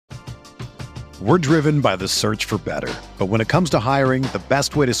We're driven by the search for better. But when it comes to hiring, the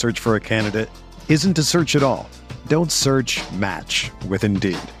best way to search for a candidate isn't to search at all. Don't search, match with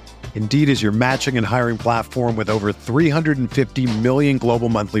Indeed. Indeed is your matching and hiring platform with over 350 million global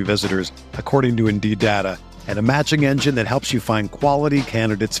monthly visitors, according to Indeed data, and a matching engine that helps you find quality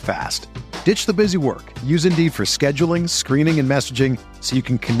candidates fast. Ditch the busy work. Use Indeed for scheduling, screening, and messaging so you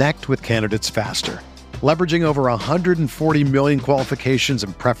can connect with candidates faster. Leveraging over 140 million qualifications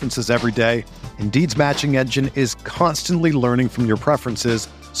and preferences every day, Indeed's matching engine is constantly learning from your preferences,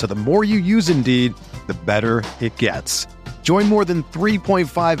 so the more you use Indeed, the better it gets. Join more than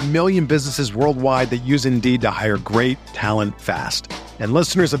 3.5 million businesses worldwide that use Indeed to hire great talent fast. And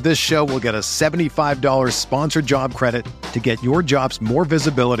listeners of this show will get a $75 sponsored job credit to get your jobs more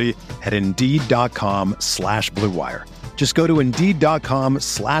visibility at Indeed.com/Blue Wire. Just go to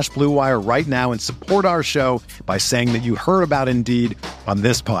Indeed.com/Blue Wire right now and support our show by saying that you heard about Indeed on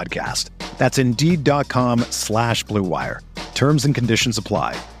this podcast. That's Indeed.com/Blue Wire. Terms and conditions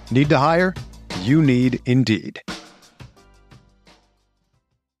apply. Need to hire? You need Indeed.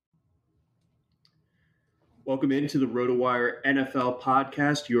 Welcome into the RotoWire NFL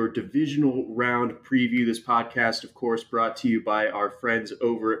podcast, your divisional round preview. This podcast, of course, brought to you by our friends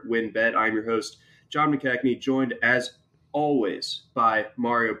over at WinBet. I'm your host, John McKechnie, joined as always by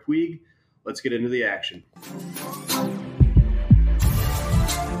Mario Puig. Let's get into the action.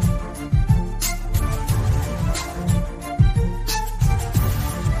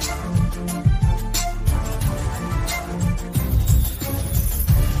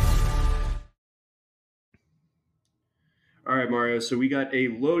 All right, Mario. So we got a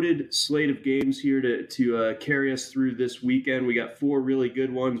loaded slate of games here to carry us through this weekend. We got four really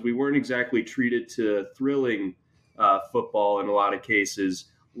good ones. We weren't exactly treated to thrilling football in a lot of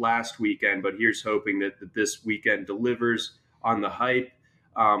cases last weekend, but here's hoping that this weekend delivers on the hype.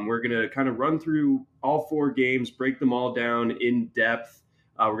 We're going to kind of run through all four games, break them all down in depth.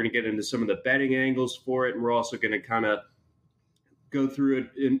 We're going to get into some of the betting angles for it, and we're also going to kind of go through it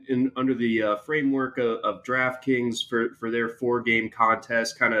in under the framework of DraftKings for their four-game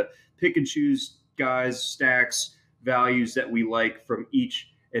contest, kind of pick and choose guys, stacks, values that we like from each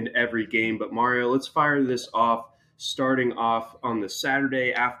and every game. But Mario, let's fire this off, starting off on the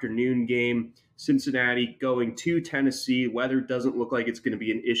Saturday afternoon game. Cincinnati going to Tennessee. Weather doesn't look like it's going to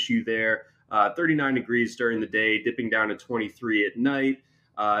be an issue there. 39 degrees during the day, dipping down to 23 at night.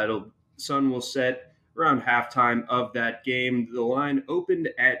 Sun will set around halftime of that game. The line opened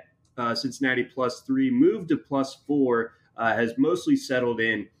at Cincinnati +3, moved to +4, has mostly settled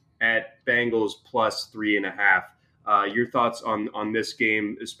in at Bengals +3.5. Your thoughts on this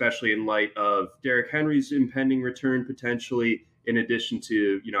game, especially in light of Derrick Henry's impending return potentially, in addition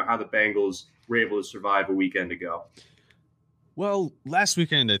to how the Bengals were able to survive a weekend ago? Well, last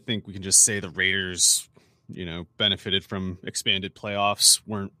weekend, I think we can just say the Raiders, benefited from expanded playoffs,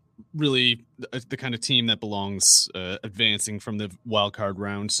 weren't really the kind of team that belongs advancing from the wild card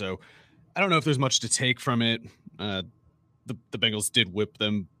round. So I don't know if there's much to take from it. The Bengals did whip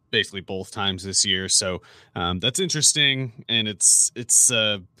them basically both times this year. So that's interesting. And it's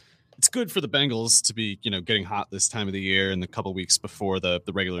good for the Bengals to be, getting hot this time of the year. And the couple weeks before the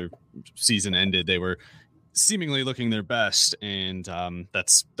regular season ended, they were seemingly looking their best, and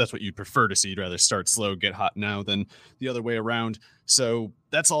that's what you'd prefer to see. You'd rather start slow, get hot now than the other way around. So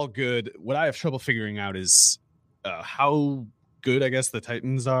that's all good. What I have trouble figuring out is how good, I guess, the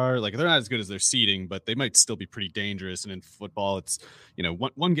Titans are. Like, they're not as good as their seeding, but they might still be pretty dangerous. And in football, it's,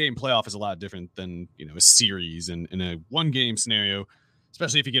 one game playoff is a lot different than, a series. And in a one game scenario,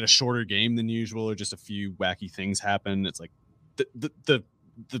 especially if you get a shorter game than usual or just a few wacky things happen, it's like the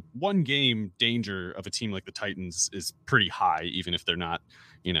one game danger of a team like the Titans is pretty high, even if they're not,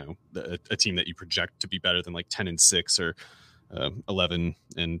 a team that you project to be better than like 10-6 or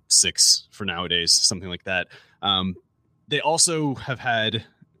 11-6 for nowadays, something like that. They also have had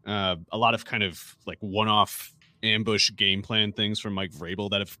a lot of kind of like one-off ambush game plan things from Mike Vrabel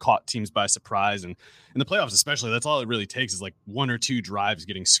that have caught teams by surprise. And in the playoffs, especially, that's all it really takes is like one or two drives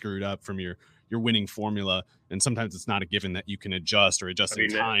getting screwed up from your winning formula. And sometimes it's not a given that you can adjust or adjust in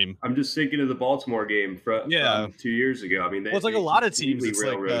time. I'm just thinking of the Baltimore game from 2 years ago. I mean, it's like a lot of teams, it's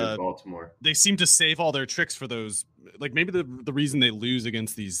like Baltimore. They seem to save all their tricks for those. Like, maybe the reason they lose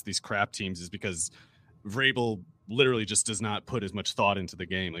against these crap teams is because Vrabel literally just does not put as much thought into the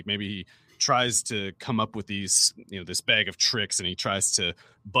game. Like, maybe he tries to come up with these, this bag of tricks, and he tries to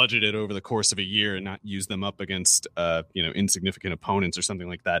budget it over the course of a year and not use them up against, insignificant opponents or something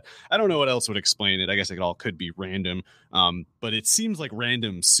like that. I don't know what else would explain it. I guess it all could be random. But it seems like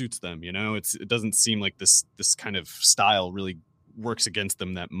random suits them, it doesn't seem like this kind of style really works against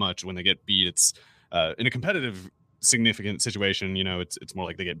them that much. When they get beat, it's in a competitive, significant situation. It's more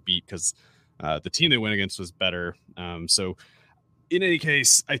like they get beat because the team they went against was better. So in any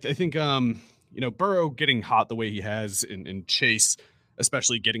case, I think Burrow getting hot the way he has, and Chase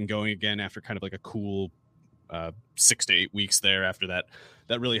especially getting going again after kind of like a cool 6 to 8 weeks there after that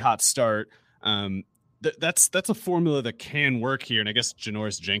really hot start. That's a formula that can work here. And I guess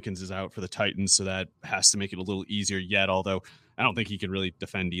Janoris Jenkins is out for the Titans, so that has to make it a little easier yet, although I don't think he can really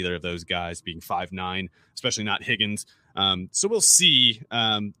defend either of those guys being 5'9", especially not Higgins. So we'll see.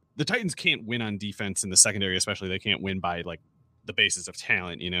 The Titans can't win on defense in the secondary, especially. They can't win by like the basis of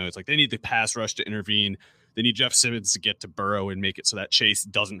talent. It's like they need the pass rush to intervene. They need Jeff Simmons to get to Burrow and make it so that Chase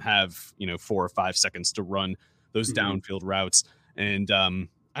doesn't have 4 or 5 seconds to run those downfield routes. And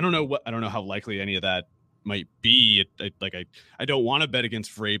I don't know how likely any of that might be. I don't want to bet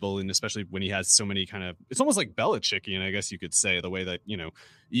against Vrabel, and especially when he has so many kind of, it's almost like Belichickian, I guess you could say, the way that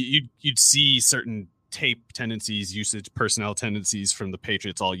you'd see certain tape tendencies, usage personnel tendencies from the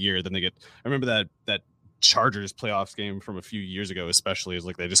Patriots all year. Then I remember that Chargers playoffs game from a few years ago, especially, is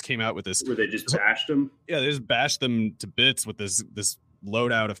like they just came out with this where they just bashed them. Yeah, they just bashed them to bits with this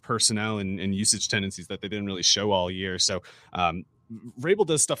loadout of personnel and usage tendencies that they didn't really show all year. So Vrabel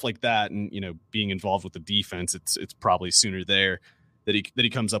does stuff like that, and being involved with the defense, it's probably sooner there that he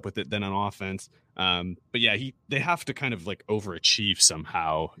comes up with it than on offense. But yeah, they have to kind of like overachieve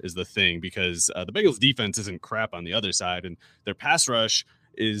somehow is the thing, because the Bengals defense isn't crap on the other side, and their pass rush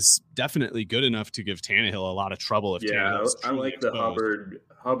is definitely good enough to give Tannehill a lot of trouble. If I like the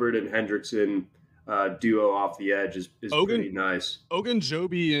Hubbard and Hendrickson duo off the edge is pretty nice.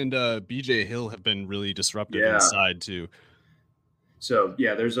 Ogunjobi and BJ Hill have been really disruptive inside too. So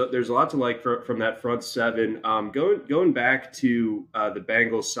yeah, there's a lot to like from that front seven. Going back to the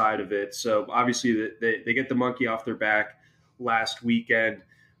Bengals side of it. So obviously they get the monkey off their back last weekend,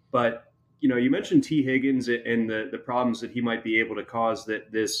 but you mentioned T. Higgins and the problems that he might be able to cause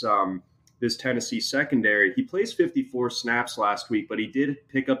this Tennessee secondary. He plays 54 snaps last week, but he did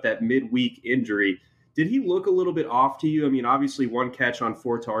pick up that midweek injury. Did he look a little bit off to you? I mean, obviously 1 catch on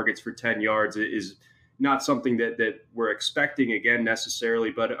 4 targets for 10 yards is not something that we're expecting again necessarily,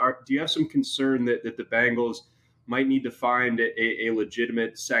 but do you have some concern that the Bengals might need to find a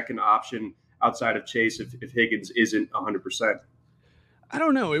legitimate second option outside of Chase if Higgins isn't 100%? I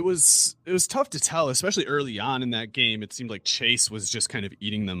don't know. It was tough to tell, especially early on in that game. It seemed like Chase was just kind of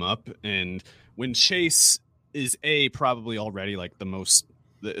eating them up. And when Chase is probably already like the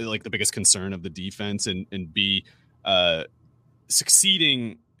biggest concern of the defense, and B,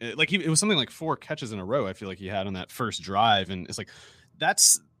 succeeding, like it was something like 4 catches in a row I feel like he had on that first drive. And it's like, that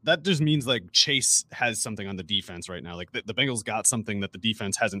just means like Chase has something on the defense right now. Like the Bengals got something that the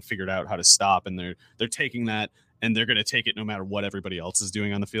defense hasn't figured out how to stop, and they're taking that, and they're going to take it no matter what everybody else is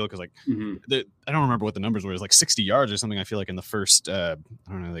doing on the field. Because I don't remember what the numbers were. It was like 60 yards or something, I feel like, in the first,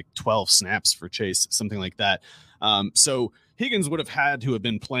 12 snaps for Chase, something like that. So Higgins would have had to have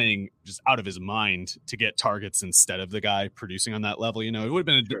been playing just out of his mind to get targets instead of the guy producing on that level. It would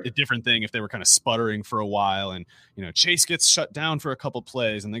have been a different thing if they were kind of sputtering for a while, and, Chase gets shut down for a couple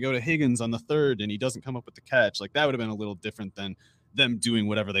plays and they go to Higgins on the third and he doesn't come up with the catch. Like, that would have been a little different than them doing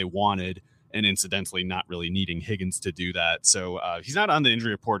whatever they wanted, and incidentally not really needing Higgins to do that. So he's not on the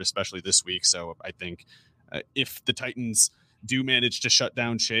injury report, especially this week. So I think if the Titans do manage to shut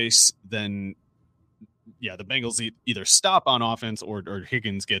down Chase, then yeah, the Bengals either stop on offense or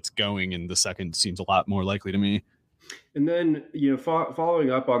Higgins gets going, and the second seems a lot more likely to me. And then,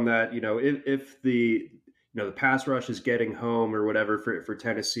 following up on that, if the pass rush is getting home or whatever for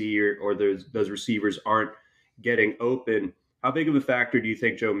Tennessee, or those receivers aren't getting open, how big of a factor do you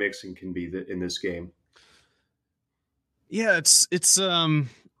think Joe Mixon can be in this game? Yeah, it's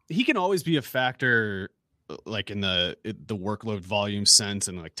he can always be a factor, like in the workload volume sense,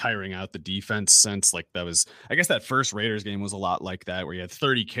 and like tiring out the defense sense. Like I guess that first Raiders game was a lot like that, where he had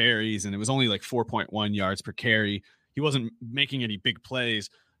 30 carries and it was only like 4.1 yards per carry. He wasn't making any big plays,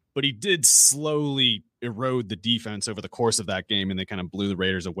 but he did slowly erode the defense over the course of that game, and they kind of blew the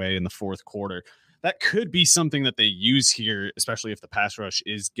Raiders away in the fourth quarter. That could be something that they use here, especially if the pass rush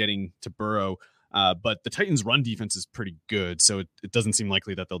is getting to Burrow. But the Titans' run defense is pretty good, so it doesn't seem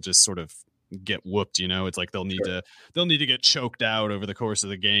likely that they'll just sort of get whooped. It's like they'll need to get choked out over the course of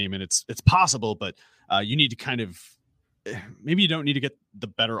the game, and it's possible. But you need to kind of, maybe you don't need to get the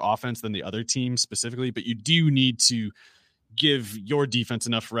better offense than the other team specifically, but you do need to give your defense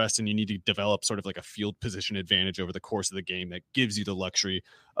enough rest, and you need to develop sort of like a field position advantage over the course of the game that gives you the luxury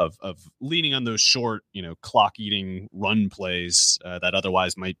of leaning on those short, clock eating run plays that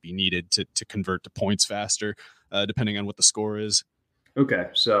otherwise might be needed to convert to points faster, depending on what the score is. Okay,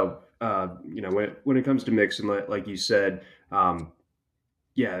 so when it comes to Mixon, like you said,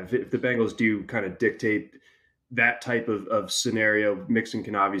 if the Bengals do kind of dictate that type of scenario, Mixon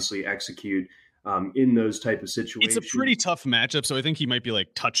can obviously execute in those type of situations. It's a pretty tough matchup, so I think he might be like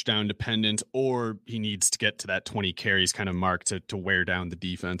touchdown dependent, or he needs to get to that 20 carries kind of mark to wear down the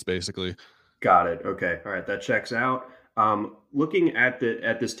defense, basically. Got it. Okay, all right, that checks out. Looking at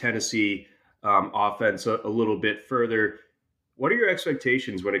this Tennessee offense a little bit further, what are your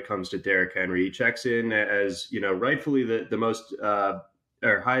expectations when it comes to Derrick Henry? He checks in as rightfully the most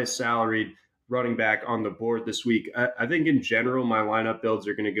or highest salaried running back on the board this week. I think in general, my lineup builds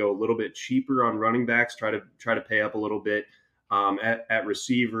are going to go a little bit cheaper on running backs, try to pay up a little bit at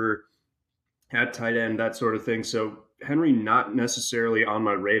receiver, at tight end, that sort of thing. So Henry not necessarily on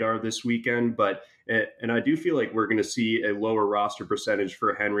my radar this weekend, and I do feel like we're going to see a lower roster percentage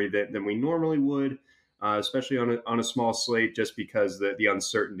for Henry than we normally would, especially on a small slate, just because the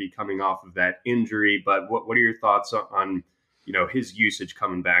uncertainty coming off of that injury. But what are your thoughts on his usage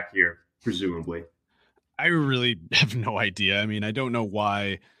coming back here, presumably? I really have no idea. I mean, I don't know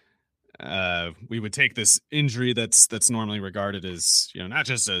why we would take this injury that's normally regarded as not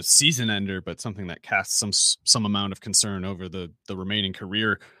just a season ender, but something that casts some amount of concern over the remaining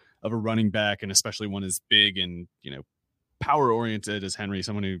career of a running back, and especially one as big and power oriented as Henry,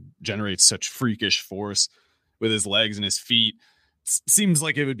 someone who generates such freakish force with his legs and his feet. Seems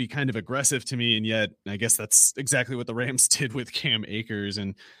like it would be kind of aggressive to me, and yet I guess that's exactly what the Rams did with Cam Akers,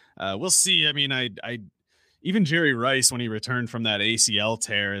 and we'll see. I mean, I even Jerry Rice, when he returned from that ACL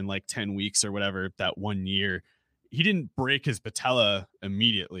tear in like 10 weeks or whatever, that 1 year, he didn't break his patella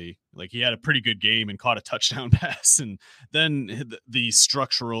immediately. Like, he had a pretty good game and caught a touchdown pass, and then the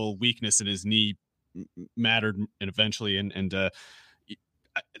structural weakness in his knee mattered, and eventually,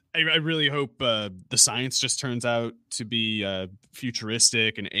 I really hope the science just turns out to be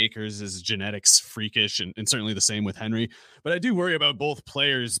futuristic, and Akers is genetics freakish, and certainly the same with Henry. But I do worry about both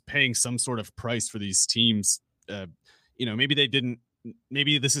players paying some sort of price for these teams. Maybe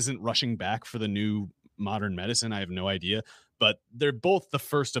this isn't rushing back for the new modern medicine. I have no idea. But they're both the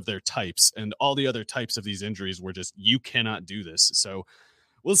first of their types, and all the other types of these injuries were just, you cannot do this. So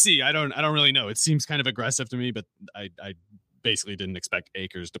we'll see. I don't really know. It seems kind of aggressive to me, but I basically didn't expect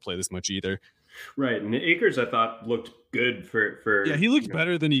Akers to play this much either. Right. And Akers, I thought, looked good for he looked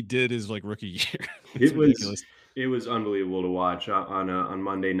better than he did his rookie year. It was unbelievable to watch on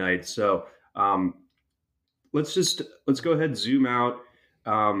Monday night. So let's go ahead and zoom out.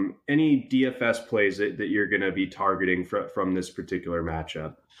 Any DFS plays that you're going to be targeting from this particular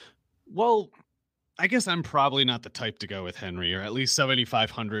matchup? Well, I guess I'm probably not the type to go with Henry, or at least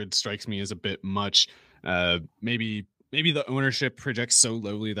 7,500 strikes me as a bit much. Maybe the ownership projects so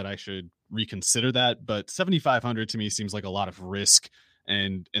lowly that I should reconsider that, but 7,500 to me seems like a lot of risk,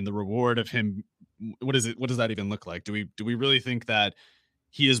 and the reward of him. What is it? What does that even look like? Do we really think that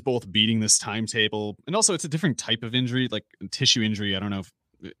he is both beating this timetable, and also it's a different type of injury, like tissue injury? I don't know if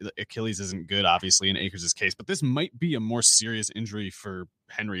Achilles isn't good, obviously, in Akers' case, but this might be a more serious injury for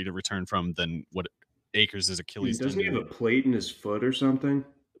Henry to return from than what Akers' Achilles. Doesn't he have a plate in his foot or something?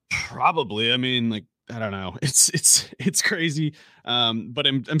 Probably. I mean, like, I don't know. It's crazy. But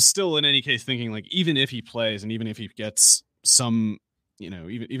I'm still in any case thinking, like, even if he plays and even if he gets some,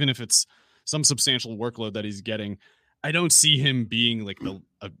 even if it's some substantial workload that he's getting, I don't see him being like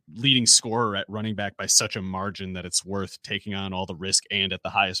a leading scorer at running back by such a margin that it's worth taking on all the risk and at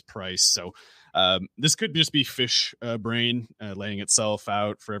the highest price. So this could just be fish brain laying itself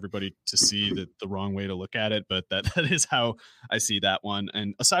out for everybody to see the wrong way to look at it. But that is how I see that one.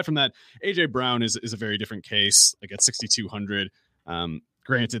 And aside from that, AJ Brown is a very different case. Like at 6,200,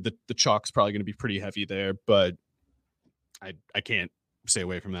 granted the chalk's probably going to be pretty heavy there, but I can't stay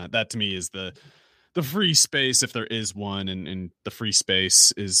away from that. That to me is the free space, if there is one, and the free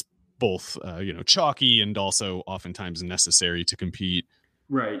space is both, chalky and also oftentimes necessary to compete.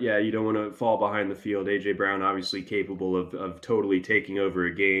 Right. Yeah. You don't want to fall behind the field. AJ Brown, obviously capable of totally taking over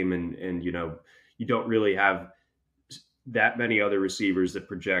a game. And, you don't really have that many other receivers that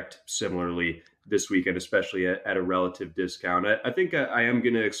project similarly this weekend, especially at a relative discount. I think I am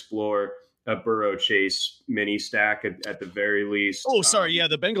going to explore a Burrow Chase mini stack at the very least. Oh, sorry. Yeah.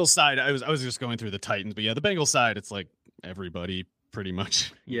 The Bengals side, I was just going through the Titans, but yeah, the Bengals side, it's like everybody pretty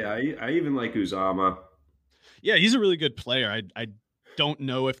much. Yeah. I even like Uzama. Yeah. He's a really good player. I don't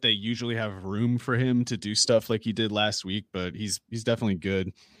know if they usually have room for him to do stuff like he did last week, but he's definitely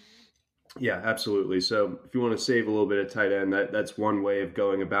good. Yeah, absolutely. So if you want to save a little bit of tight end, that's one way of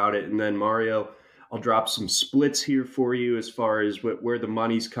going about it. And then Mario, I'll drop some splits here for you as far as where the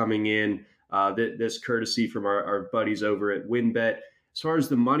money's coming in. This courtesy from our buddies over at WinBet. As far as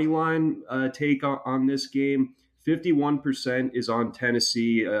the money line take on this game, 51% is on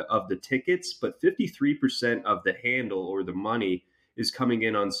Tennessee of the tickets, but 53% of the handle or the money is coming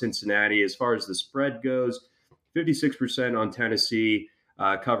in on Cincinnati. As far as the spread goes, 56% on Tennessee,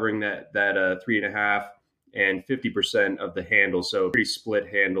 covering that 3.5 and 50% of the handle. So pretty split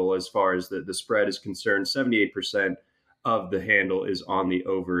handle as far as the spread is concerned. 78% of the handle is on the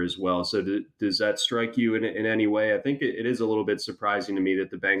over as well. So does that strike you in any way? I think it is a little bit surprising to me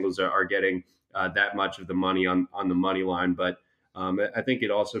that the Bengals are getting that much of the money on the money line, but I think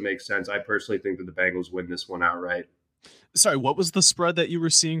it also makes sense. I personally think that the Bengals win this one outright. Sorry, what was the spread that you were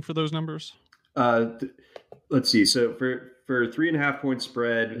seeing for those numbers? Let's see. So for 3.5 point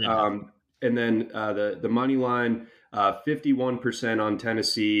spread, and then the money line, 51% on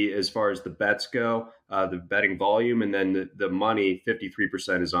Tennessee as far as the bets go, the betting volume, and then the money,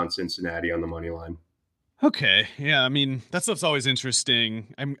 53% is on Cincinnati on the money line. Okay. Yeah. I mean, that stuff's always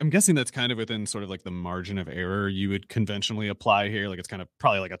interesting. I'm guessing that's kind of within sort of like the margin of error you would conventionally apply here. Like it's kind of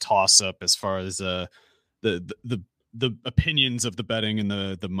probably like a toss up as far as the opinions of the betting and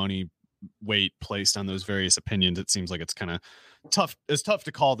the money weight placed on those various opinions. It seems like it's kind of tough. It's tough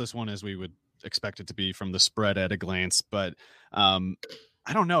to call this one as we would expect it to be from the spread at a glance, but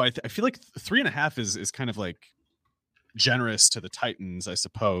I don't know. I feel like 3.5 is kind of like generous to the Titans, I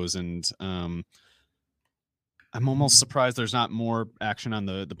suppose. And I'm almost surprised there's not more action on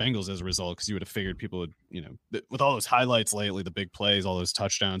the Bengals as a result, because you would have figured people would, with all those highlights lately, the big plays, all those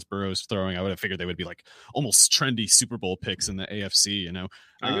touchdowns Burrow's throwing, I would have figured they would be like almost trendy Super Bowl picks in the AFC.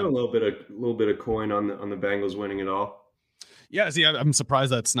 I got a little bit of coin on the Bengals winning it all. Yeah, see, I'm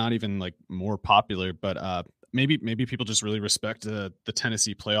surprised that's not even like more popular, but maybe people just really respect the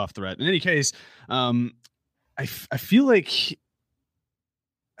Tennessee playoff threat. In any case, I feel like,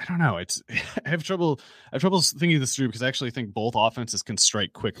 I don't know. I have trouble thinking this through, because I actually think both offenses can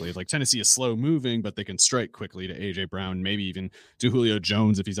strike quickly. Like Tennessee is slow moving, but they can strike quickly to AJ Brown, maybe even to Julio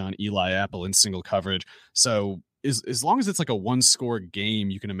Jones if he's on Eli Apple in single coverage. So as long as it's like a one score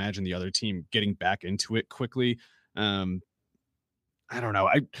game, you can imagine the other team getting back into it quickly. I don't know.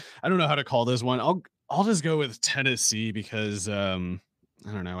 I don't know how to call this one. I'll just go with Tennessee because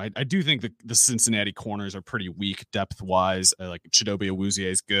I don't know. I do think the Cincinnati corners are pretty weak depth wise. Like Chidobe Awuzie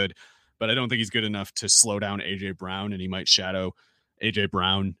is good, but I don't think he's good enough to slow down AJ Brown, and he might shadow AJ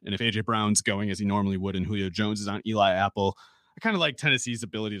Brown. And if AJ Brown's going as he normally would and Julio Jones is on Eli Apple, I kind of like Tennessee's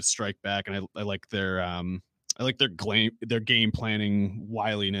ability to strike back, and I like their game planning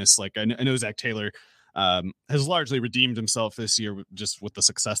wiliness. Like I know Zach Taylor has largely redeemed himself this year just with the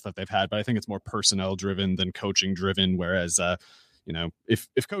success that they've had, but I think it's more personnel driven than coaching driven. Whereas,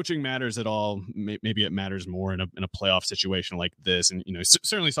 if coaching matters at all, maybe it matters more in a playoff situation like this. And,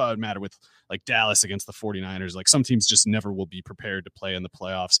 certainly saw it matter with like Dallas against the 49ers. Like some teams just never will be prepared to play in the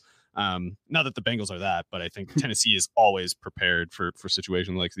playoffs. Not that the Bengals are that, but I think Tennessee is always prepared for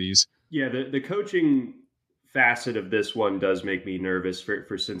situations like these. Yeah. The coaching facet of this one does make me nervous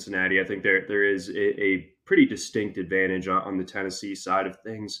for Cincinnati. I think there is a pretty distinct advantage on the Tennessee side of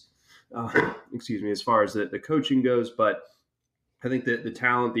things, as far as the coaching goes. But I think that the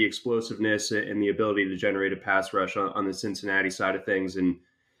talent, the explosiveness, and the ability to generate a pass rush on the Cincinnati side of things. And,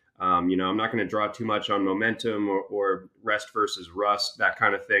 I'm not going to draw too much on momentum or rest versus rust, that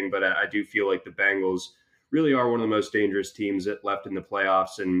kind of thing. But I do feel like the Bengals really are one of the most dangerous teams left in the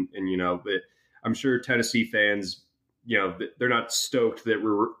playoffs. And I'm sure Tennessee fans, they're not stoked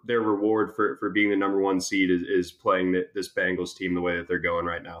that their reward for being the number one seed is playing this Bengals team the way that they're going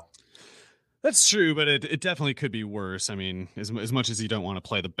right now. That's true, but it definitely could be worse. I mean, as much as you don't want to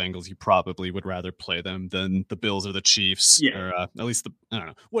play the Bengals, you probably would rather play them than the Bills or the Chiefs, or at least I don't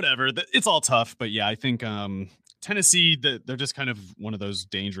know, whatever. It's all tough, but yeah, I think Tennessee, they're just kind of one of those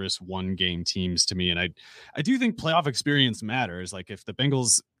dangerous one-game teams to me, and I do think playoff experience matters. Like if the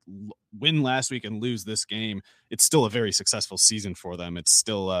Bengals win last week and lose this game, it's still a very successful season for them. It's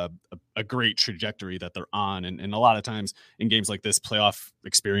still a great trajectory that they're on. And a lot of times in games like this, playoff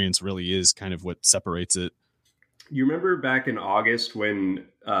experience really is kind of what separates it. You remember back in August when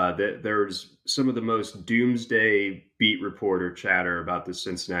there was some of the most doomsday beat reporter chatter about the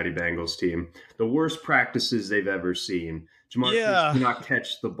Cincinnati Bengals team, the worst practices they've ever seen. Jamar Chase Yeah. cannot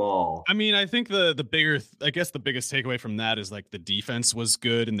catch the ball. I mean, I think the biggest takeaway from that is like the defense was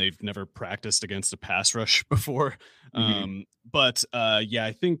good and they've never practiced against a pass rush before. Mm-hmm. Yeah,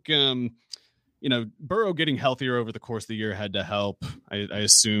 I think Burrow getting healthier over the course of the year had to help. I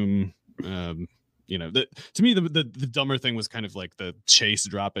assume. To me, the dumber thing was kind of like the Chase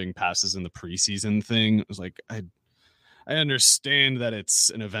dropping passes in the preseason thing. It was like I understand that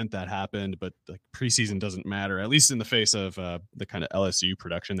it's an event that happened, but like preseason doesn't matter, at least in the face of the kind of LSU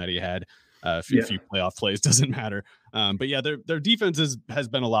production that he had. A few playoff plays doesn't matter. But yeah, their defense has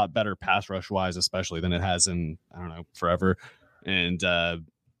been a lot better pass rush wise, especially than it has in, I don't know, forever. And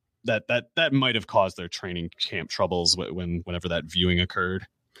that might have caused their training camp troubles whenever that viewing occurred.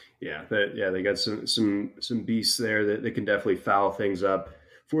 Yeah, they got some beasts there that can definitely foul things up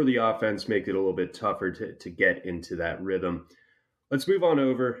for the offense, make it a little bit tougher to get into that rhythm. Let's move on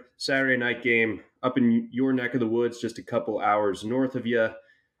over. Saturday night game up in your neck of the woods, just a couple hours north of you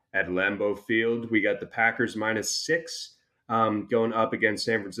at Lambeau Field. We got the Packers -6 going up against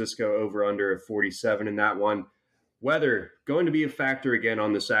San Francisco, over under 47 in that one. Weather going to be a factor again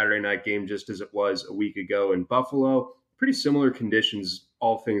on the Saturday night game, just as it was a week ago in Buffalo. Pretty similar conditions,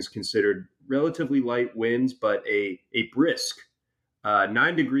 all things considered. Relatively light winds, but a brisk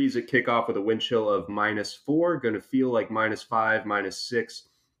 9 degrees at kickoff with a wind chill of -4. Going to feel like -5, -6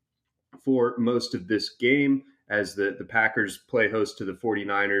 for most of this game as the Packers play host to the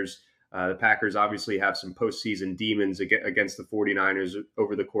 49ers. The Packers obviously have some postseason demons against the 49ers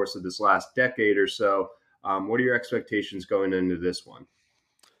over the course of this last decade or so. What are your expectations going into this one?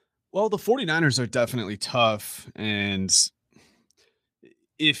 Well, the 49ers are definitely tough. And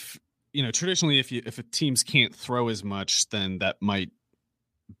if, traditionally, if teams can't throw as much, then that might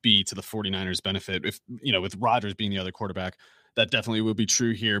be to the 49ers benefit. If, with Rodgers being the other quarterback, that definitely will be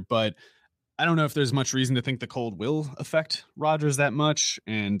true here. But I don't know if there's much reason to think the cold will affect Rodgers that much.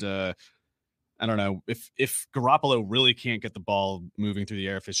 And I don't know if Garoppolo really can't get the ball moving through the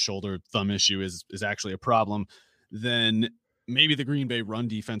air, if his shoulder thumb issue is actually a problem, then maybe the Green Bay run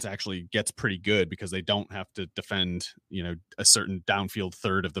defense actually gets pretty good because they don't have to defend, a certain downfield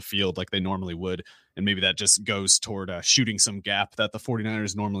third of the field like they normally would. And maybe that just goes toward shooting some gap that the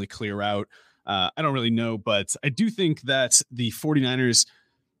 49ers normally clear out. I don't really know, but I do think that the 49ers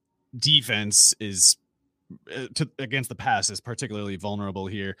defense is against the pass is particularly vulnerable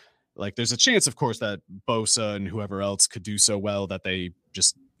here. Like there's a chance, of course, that Bosa and whoever else could do so well that they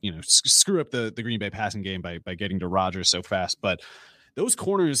just, screw up the Green Bay passing game by getting to Rodgers so fast. But those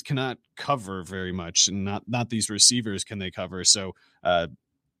corners cannot cover very much, and not these receivers can they cover. So I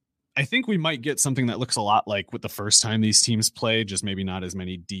think we might get something that looks a lot like with the first time these teams played, just maybe not as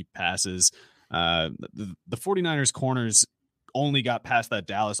many deep passes. The 49ers corners only got past that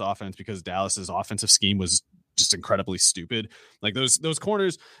Dallas offense because Dallas's offensive scheme was just incredibly stupid. Like those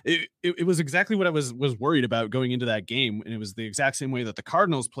corners, it was exactly what I was worried about going into that game. And it was the exact same way that the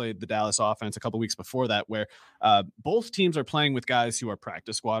Cardinals played the Dallas offense a couple weeks before that, where both teams are playing with guys who are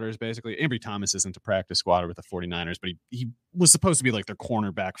practice squatters. Basically, Ambry Thomas isn't a practice squatter with the 49ers, but he was supposed to be like their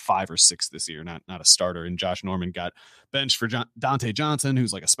cornerback 5 or 6 this year, not a starter. And Josh Norman got benched for Dante Johnson,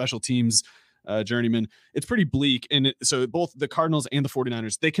 who's like a special teams journeyman. It's pretty bleak. And so both the Cardinals and the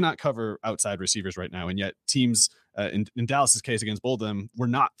 49ers, they cannot cover outside receivers right now. And yet teams in Dallas's case against both of them were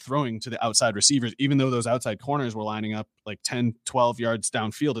not throwing to the outside receivers, even though those outside corners were lining up like 10, 12 yards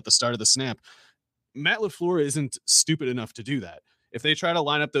downfield at the start of the snap. Matt LaFleur isn't stupid enough to do that. If they try to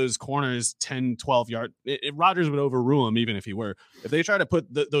line up those corners 10, 12 yards, Rodgers would overrule him even if he were. If they try to put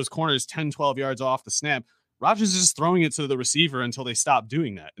those corners 10, 12 yards off the snap, Rodgers is just throwing it to the receiver until they stop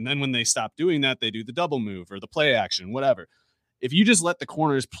doing that. And then when they stop doing that, they do the double move or the play action, whatever. If you just let the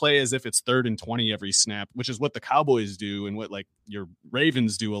corners play as if it's 3rd and 20 every snap, which is what the Cowboys do and what like your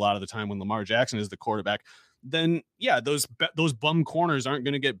Ravens do a lot of the time when Lamar Jackson is the quarterback, then yeah, those bum corners aren't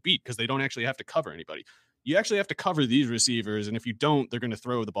going to get beat because they don't actually have to cover anybody. You actually have to cover these receivers. And if you don't, they're going to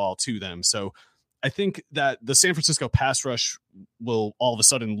throw the ball to them. So I think that the San Francisco pass rush will all of a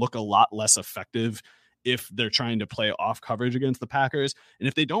sudden look a lot less effective if they're trying to play off coverage against the Packers. And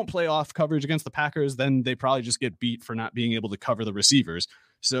if they don't play off coverage against the Packers, then they probably just get beat for not being able to cover the receivers.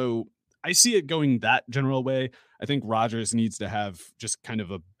 So I see it going that general way. I think Rodgers needs to have just kind of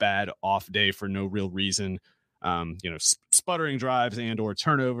a bad off day for no real reason. Sputtering drives and or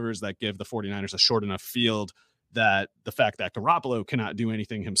turnovers that give the 49ers a short enough field that the fact that Garoppolo cannot do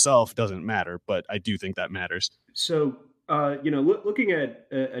anything himself doesn't matter. But I do think that matters. So looking at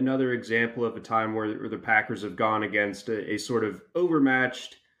another example of a time where the Packers have gone against a sort of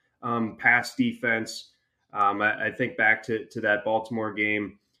overmatched pass defense, I think back to that Baltimore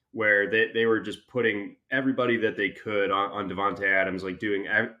game where they were just putting everybody that they could on Devontae Adams, like doing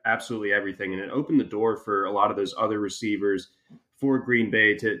absolutely everything. And it opened the door for a lot of those other receivers for Green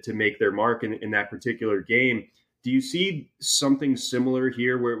Bay to make their mark in that particular game. Do you see something similar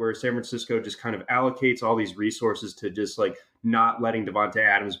here where San Francisco just kind of allocates all these resources to just like not letting Devontae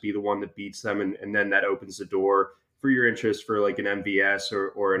Adams be the one that beats them, and then that opens the door for your interest for like an MVS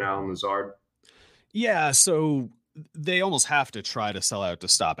or an Allen Lazard? Yeah, so they almost have to try to sell out to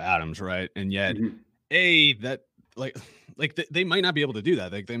stop Adams, right? And yet, Mm-hmm. that they might not be able to do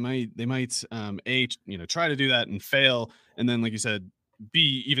that. Like they might try to do that and fail, and then like you said,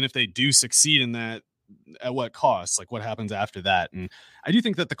 B, even if they do succeed in that, at what cost? Like what happens after that? And I do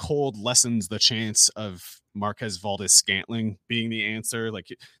think that the cold lessens the chance of Marquez Valdez Scantling being the answer. Like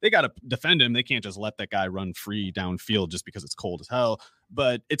they got to defend him. They can't just let that guy run free downfield just because it's cold as hell.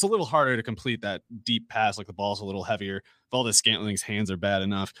 But it's a little harder to complete that deep pass. Like the ball's a little heavier. Valdez Scantling's hands are bad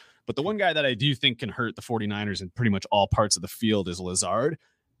enough. But the one guy that I do think can hurt the 49ers in pretty much all parts of the field is Lazard.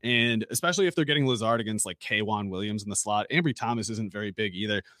 And especially if they're getting Lazard against like K'Wan Williams in the slot. Ambry Thomas isn't very big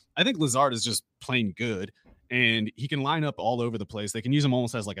either. I think Lazard is just plain good, and he can line up all over the place. They can use him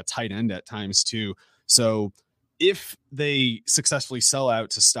almost as like a tight end at times too. So if they successfully sell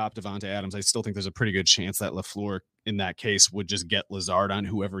out to stop Devontae Adams, I still think there's a pretty good chance that LaFleur in that case would just get Lazard on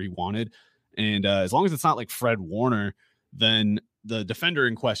whoever he wanted. And as long as it's not like Fred Warner, then the defender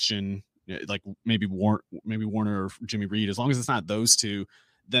in question, like maybe Warner or Jimmy Reed, as long as it's not those two,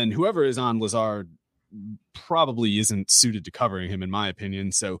 then whoever is on Lazard probably isn't suited to covering him, in my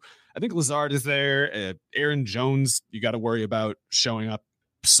opinion. So I think Lazard is there. Aaron Jones, you got to worry about showing up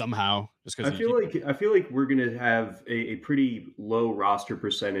somehow. Just because I feel like we're gonna have a pretty low roster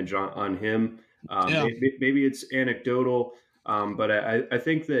percentage on him. Yeah. Maybe it's anecdotal, but I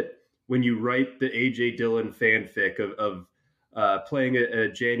think that when you write the AJ Dillon fanfic of playing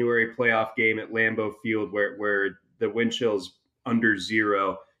a January playoff game at Lambeau Field where the wind chill's under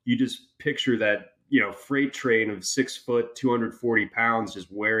zero, you just picture that freight train of 6 foot, 240 pounds,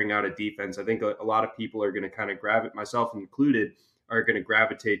 just wearing out a defense. I think a lot of people are going to kind of gravitate, myself included, are going to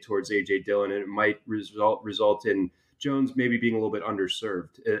gravitate towards AJ Dillon, and it might result in Jones maybe being a little bit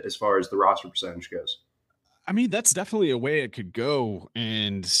underserved as far as the roster percentage goes. I mean, that's definitely a way it could go.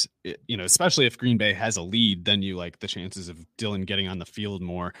 And, especially if Green Bay has a lead, then you like the chances of Dillon getting on the field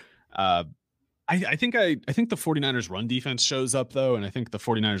more. I think the 49ers run defense shows up though. And I think the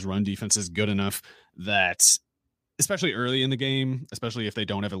 49ers run defense is good enough that, especially early in the game, especially if they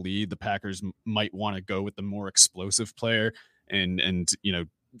don't have a lead, the Packers might want to go with the more explosive player and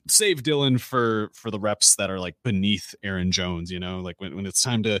save Dillon for the reps that are like beneath Aaron Jones, like when it's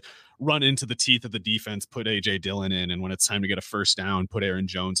time to run into the teeth of the defense, put AJ Dillon in. And when it's time to get a first down, put Aaron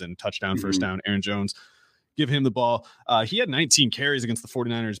Jones in. Touchdown, first down, Aaron Jones. Give him the ball. He had 19 carries against the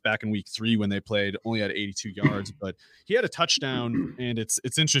 49ers back in week 3 when they played, only had 82 yards, but he had a touchdown. And it's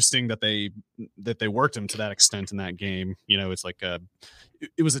interesting that they worked him to that extent in that game. It's like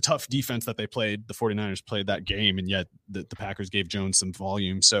it was a tough defense that they played. The 49ers played that game, and yet the Packers gave Jones some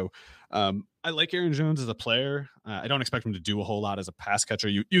volume. So I like Aaron Jones as a player. I don't expect him to do a whole lot as a pass catcher.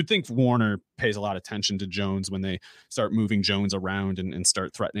 You'd think Warner pays a lot of attention to Jones when they start moving Jones around and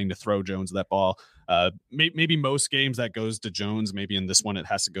start threatening to throw Jones that ball. Maybe most games that goes to Jones. Maybe in this one it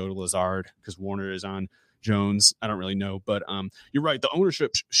has to go to Lazard because Warner is on Jones. I don't really know, but you're right. The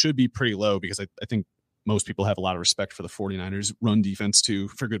ownership should be pretty low because I think most people have a lot of respect for the 49ers run defense too,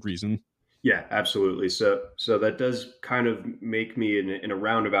 for good reason. Yeah, absolutely. So that does kind of make me in a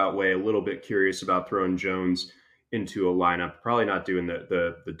roundabout way a little bit curious about throwing Jones into a lineup. Probably not doing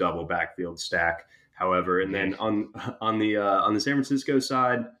the double backfield stack, however. And then on the San Francisco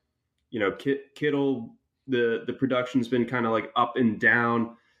side, Kittle, the production's been kind of like up and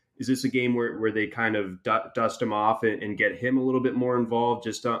down. Is this a game where they kind of dust him off and get him a little bit more involved,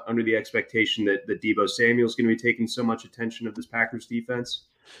 just under the expectation that Deebo Samuel's going to be taking so much attention of this Packers defense?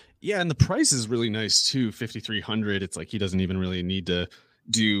 Yeah, and the price is really nice too, 5,300. It's like he doesn't even really need to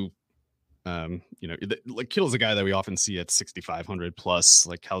do, like Kittle's a guy that we often see at 6,500 plus,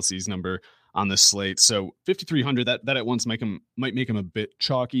 like Kelsey's number on the slate. So 5,300, that at once might make him a bit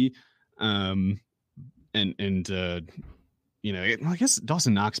chalky. I guess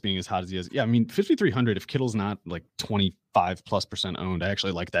Dawson Knox being as hot as he is. Yeah, I mean, 5,300, if Kittle's not like 25+% owned, I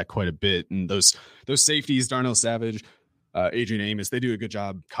actually like that quite a bit. And those safeties, Darnell Savage, Adrian Amos, they do a good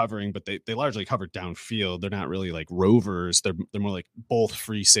job covering, but they largely cover downfield. They're not really like rovers. They're more like both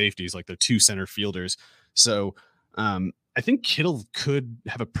free safeties, like they're two center fielders. So I think Kittle could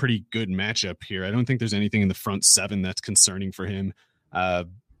have a pretty good matchup here. I don't think there's anything in the front seven that's concerning for him.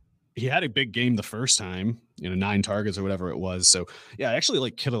 he had a big game the first time, 9 targets or whatever it was. So yeah, I actually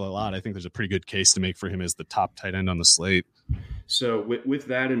like Kittle a lot. I think there's a pretty good case to make for him as the top tight end on the slate. So with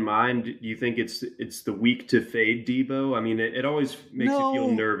that in mind, do you think it's the week to fade Debo? I mean, it always makes you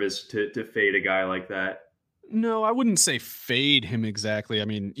feel nervous to fade a guy like that. No, I wouldn't say fade him exactly. I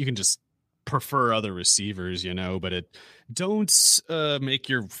mean, you can just prefer other receivers, but don't make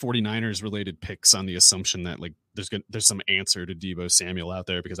your 49ers related picks on the assumption that like there's some answer to Debo Samuel out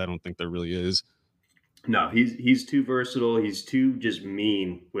there, because I don't think there really is. No, he's too versatile. He's too just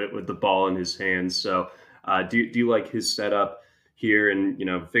mean with the ball in his hands. So do you like his setup here? And,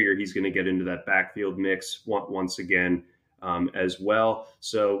 figure he's going to get into that backfield mix once again as well.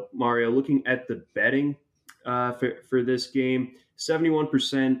 So Mario, looking at the betting for this game,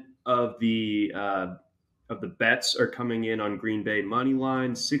 71% of the bets are coming in on Green Bay money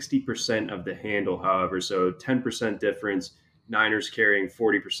line, 60% of the handle, however, so 10% difference. Niners carrying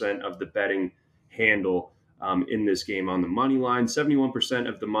 40% of the betting handle in this game on the money line. 71%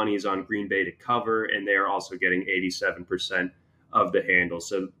 of the money is on Green Bay to cover, and they are also getting 87% of the handle.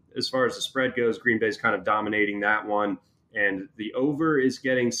 So as far as the spread goes, Green Bay is kind of dominating that one. And the over is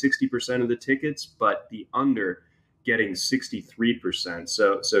getting 60% of the tickets, but the under getting 63%.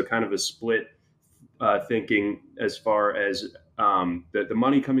 So kind of a split thinking as far as the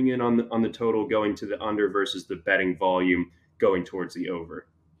money coming in on the total going to the under versus the betting volume going towards the over.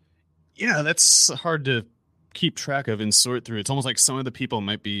 Yeah, that's hard to keep track of and sort through. It's almost like some of the people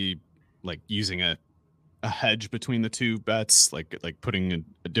might be like using a hedge between the two bets, like putting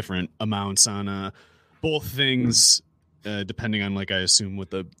a different amounts on both things, depending on, like, I assume what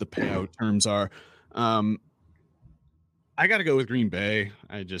the payout terms are. I got to go with Green Bay.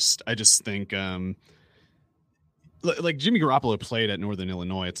 I just think like Jimmy Garoppolo played at Northern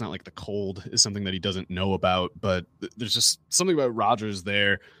Illinois. It's not like the cold is something that he doesn't know about, but there's just something about Rodgers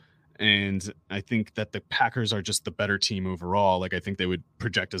there. And I think that the Packers are just the better team overall. Like, I think they would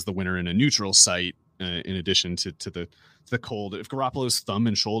project as the winner in a neutral site, in addition to the cold. If Garoppolo's thumb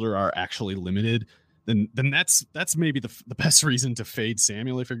and shoulder are actually limited, then that's maybe the best reason to fade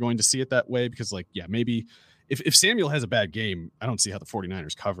Samuel if you're going to see it that way. Because, like, yeah, maybe if Samuel has a bad game, I don't see how the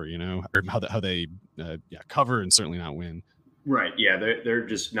 49ers cover, or how they cover and certainly not win. Right. Yeah, they're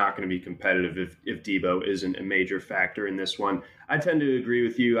just not going to be competitive if Debo isn't a major factor in this one. I tend to agree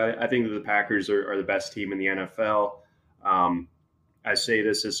with you. I think that the Packers are the best team in the NFL. I say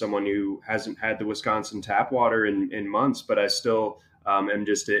this as someone who hasn't had the Wisconsin tap water in months, but I still am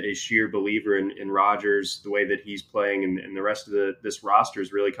just a sheer believer in Rodgers, the way that he's playing, and the rest of this roster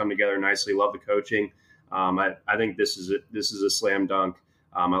has really come together nicely. Love the coaching. I think this is a slam dunk.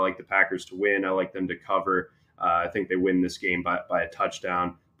 I like the Packers to win. I like them to cover. I think they win this game by a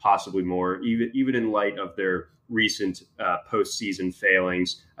touchdown, possibly more, even in light of their recent postseason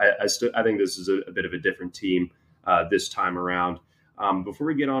failings. I think this is a bit of a different team this time around. Before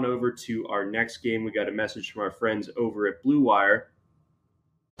we get on over to our next game, we got a message from our friends over at Blue Wire.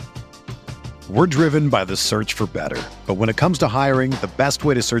 We're driven by the search for better. But when it comes to hiring, the best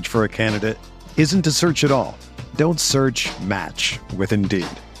way to search for a candidate isn't to search at all. Don't search, match with Indeed.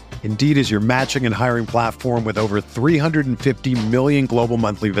 Indeed is your matching and hiring platform with over 350 million global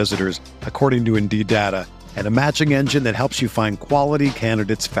monthly visitors, according to Indeed data, and a matching engine that helps you find quality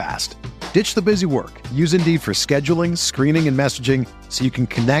candidates fast. Ditch the busy work. Use Indeed for scheduling, screening, and messaging so you can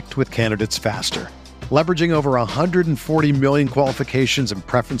connect with candidates faster. Leveraging over 140 million qualifications and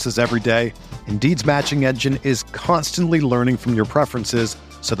preferences every day, Indeed's matching engine is constantly learning from your preferences,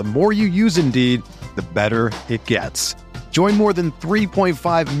 so the more you use Indeed, the better it gets. Join more than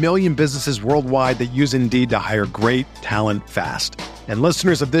 3.5 million businesses worldwide that use Indeed to hire great talent fast. And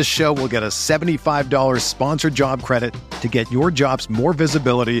listeners of this show will get a $75 sponsored job credit to get your jobs more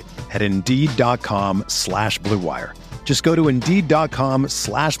visibility at Indeed.com/Blue Wire. Just go to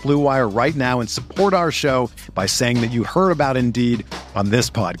Indeed.com/Blue Wire right now and support our show by saying that you heard about Indeed on this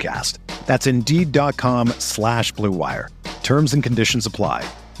podcast. That's Indeed.com/Blue Wire. Terms and conditions apply.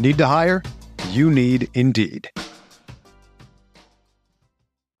 Need to hire? You need Indeed.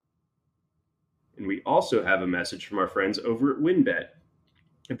 And we also have a message from our friends over at WynnBET.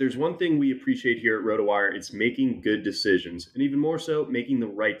 If there's one thing we appreciate here at RotoWire, it's making good decisions, and even more so, making the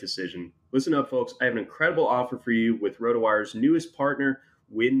right decision. Listen up, folks. I have an incredible offer for you with RotoWire's newest partner,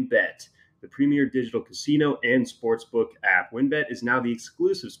 WynnBET, the premier digital casino and sportsbook app. WynnBET is now the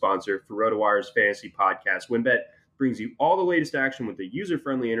exclusive sponsor for RotoWire's fantasy podcast. WynnBET brings you all the latest action with a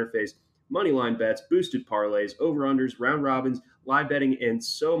user-friendly interface, moneyline bets, boosted parlays, over-unders, round robins, live betting, and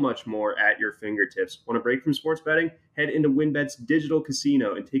so much more at your fingertips. Want a break from sports betting? Head into WynnBET's digital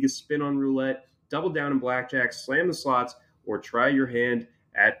casino and take a spin on roulette, double down in blackjack, slam the slots, or try your hand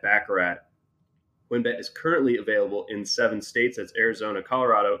at Baccarat. WynnBET is currently available in 7 states. That's Arizona,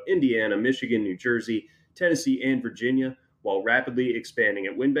 Colorado, Indiana, Michigan, New Jersey, Tennessee, and Virginia, while rapidly expanding.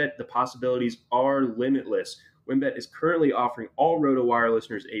 At WynnBET, the possibilities are limitless. WynnBET is currently offering all RotoWire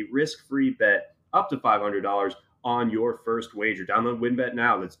listeners a risk-free bet up to $500 on your first wager. Download WynnBET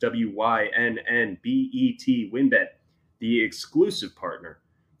now. That's WYNNBET, WynnBET, the exclusive partner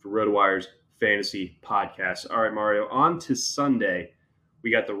for RotoWire's fantasy podcast. All right, Mario, on to Sunday. We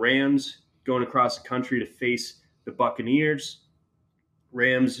got the Rams going across the country to face the Buccaneers.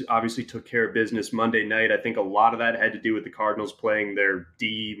 Rams obviously took care of business Monday night. I think a lot of that had to do with the Cardinals playing their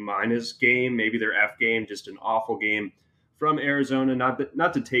D- game, maybe their F game, just an awful game from Arizona.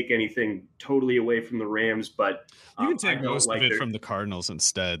 Not to take anything totally away from the Rams, but you can take most of it from the Cardinals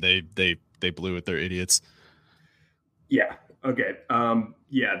instead. They blew it. They're idiots. Yeah. Okay.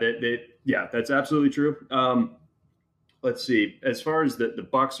 Yeah, that's absolutely true. Let's see. As far as the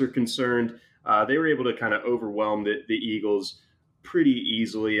Bucs are concerned, they were able to kind of overwhelm the Eagles pretty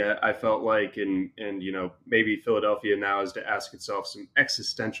easily. I felt like, and maybe Philadelphia now has to ask itself some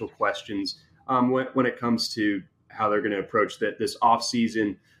existential questions when it comes to how they're going to approach this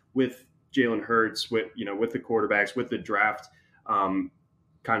offseason with Jalen Hurts, with the quarterbacks, with the draft kind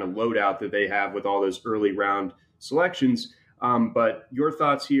of loadout that they have with all those early round selections. But your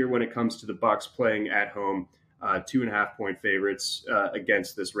thoughts here when it comes to the Bucs playing at home, 2.5-point favorites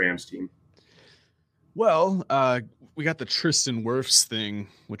against this Rams team? Well, we got the Tristan Wirfs thing,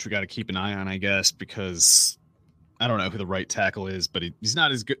 which we got to keep an eye on, I guess, because I don't know who the right tackle is, but he's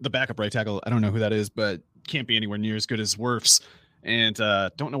not as good. The backup right tackle, I don't know who that is, but can't be anywhere near as good as Wirfs. And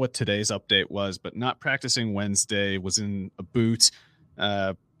don't know what today's update was, but not practicing Wednesday, was in a boot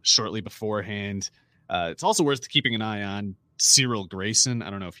shortly beforehand. It's also worth keeping an eye on Cyril Grayson. I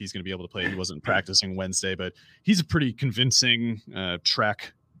don't know if he's going to be able to play. He wasn't practicing Wednesday, but he's a pretty convincing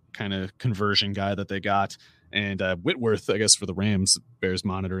track kind of conversion guy that they got. And Whitworth, I guess, for the Rams, bears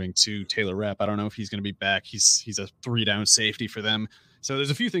monitoring too. Taylor Rapp, I don't know if he's going to be back. He's a 3-down safety for them. So there's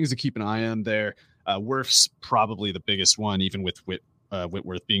a few things to keep an eye on there. Wirf's probably the biggest one, even with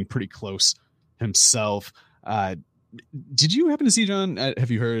Whitworth being pretty close himself. Did you happen to see, John? Have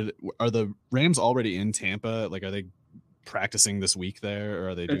you heard? Are the Rams already in Tampa? Like, are they practicing this week there, or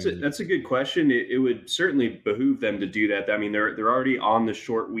are they? That's a good question. It would certainly behoove them to do that. I mean, they're already on the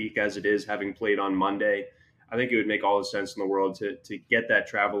short week as it is, having played on Monday. I think it would make all the sense in the world to get that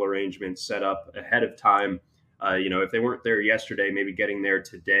travel arrangement set up ahead of time. If they weren't there yesterday, maybe getting there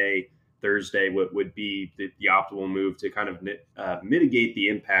today, Thursday, would be the optimal move to kind of mitigate the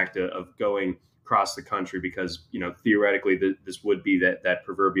impact of going across the country, because theoretically this would be that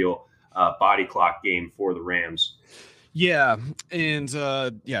proverbial body clock game for the Rams. Yeah, and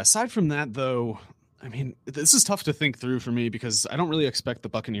aside from that, though, I mean, this is tough to think through for me because I don't really expect the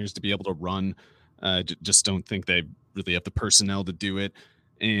Buccaneers to be able to run. Just don't think they really have the personnel to do it.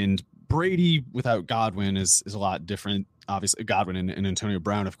 And Brady without Godwin is a lot different. Obviously, Godwin and Antonio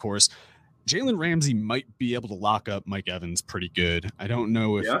Brown, of course. Jalen Ramsey might be able to lock up Mike Evans pretty good. I don't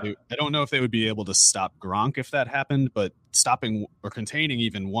know if they would be able to stop Gronk if that happened, but stopping or containing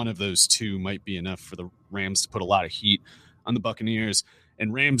even one of those two might be enough for the Rams to put a lot of heat on the Buccaneers.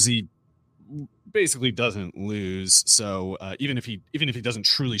 And Ramsey basically doesn't lose. So even if he doesn't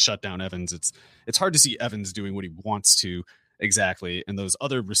truly shut down Evans, it's hard to see Evans doing what he wants to exactly. And those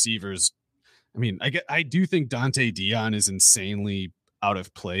other receivers, I mean, I do think Dante Dion is insanely out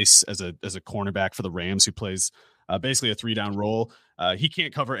of place as a cornerback for the Rams, who plays basically a 3-down role. He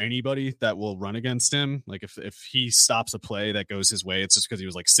can't cover anybody that will run against him. Like if he stops a play that goes his way, it's just because he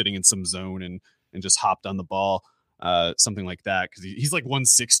was like sitting in some zone and just hopped on the ball, something like that. Because he's like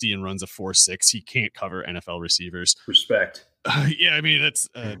 160 and runs a 4.6. He can't cover NFL receivers. Respect. Yeah, I mean that's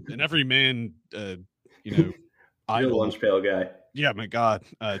an every man, Real lunch pail guy. Yeah, my God.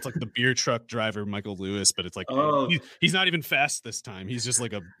 It's like the beer truck driver, Michael Lewis, but it's like he's not even fast this time. He's just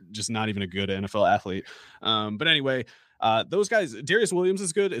like just not even a good NFL athlete. But anyway, those guys, Darius Williams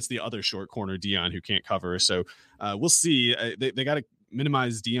is good. It's the other short corner, Dion, who can't cover. So we'll see. They got to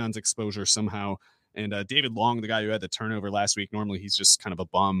minimize Dion's exposure somehow. And David Long, the guy who had the turnover last week, normally he's just kind of a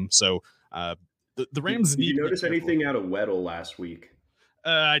bum. So the Rams Did you notice anything out of Weddle last week?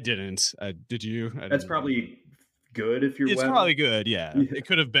 I didn't. Did you? That's probably good if you're it's probably good. Yeah. It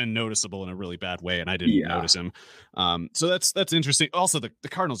could have been noticeable in a really bad way, and I didn't notice him. So that's interesting. Also, the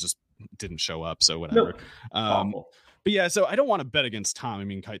Cardinals just didn't show up, so whatever. Awful. But yeah, so I don't want to bet against Tom. I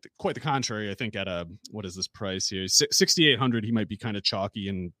mean, quite the contrary. I think at what is this price here? 6,800, he might be kind of chalky,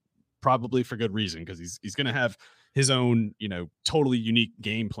 and probably for good reason, because he's going to have his own, totally unique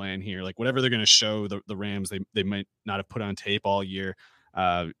game plan here. Like whatever they're going to show the Rams, they might not have put on tape all year.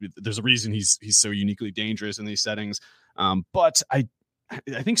 There's a reason he's so uniquely dangerous in these settings. But I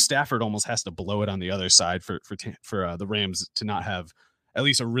think Stafford almost has to blow it on the other side for the Rams to not have at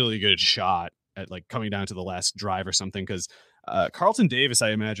least a really good shot at like coming down to the last drive or something. Because Carlton Davis,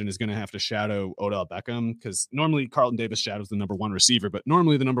 I imagine, is going to have to shadow Odell Beckham, because normally Carlton Davis shadows the number one receiver, but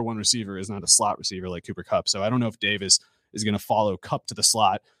normally the number one receiver is not a slot receiver like Cooper Kupp. So I don't know if Davis is going to follow Kupp to the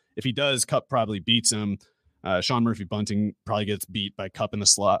slot. If he does, Kupp probably beats him. Sean Murphy Bunting probably gets beat by Kupp in the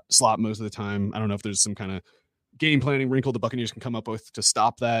slot most of the time. I don't know if there's some kind of game planning wrinkle the Buccaneers can come up with to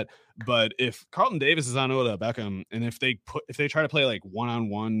stop that. But if Carlton Davis is on Odell Beckham, and if they try to play like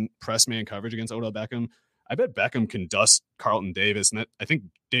one-on-one press man coverage against Odell Beckham, I bet Beckham can dust Carlton Davis. And I think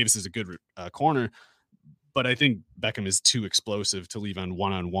Davis is a good corner, but I think Beckham is too explosive to leave on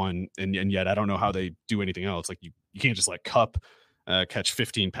one-on-one. And yet I don't know how they do anything else. Like you can't just let Kupp catch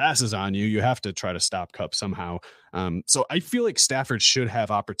 15 passes on you. You have to try to stop Kupp somehow. So I feel like Stafford should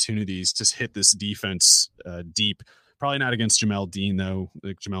have opportunities to hit this defense deep. Probably not against Jamel Dean, though.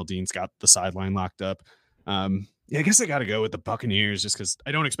 Like Jamel Dean's got the sideline locked up. Yeah, I guess I got to go with the Buccaneers just because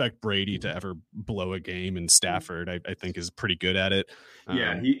I don't expect Brady to ever blow a game, and Stafford, I think, is pretty good at it.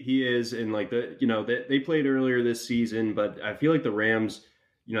 Yeah, he is. And like they played earlier this season, but I feel like the Rams,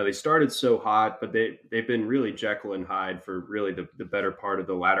 they started so hot, but they've been really Jekyll and Hyde for really the better part of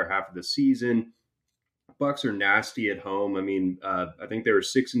the latter half of the season. Bucks are nasty at home. I mean, I think they were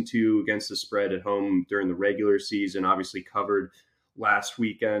 6-2 against the spread at home during the regular season, obviously covered last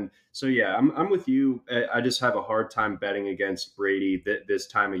weekend. So yeah, I'm with you. I just have a hard time betting against Brady this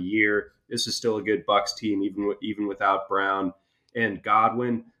time of year. This is still a good Bucks team, even without Brown and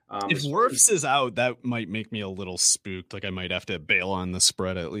Godwin. If Wirfs is out, that might make me a little spooked. Like I might have to bail on the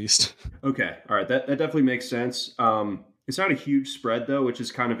spread at least. Okay. All right. That definitely makes sense. It's not a huge spread though, which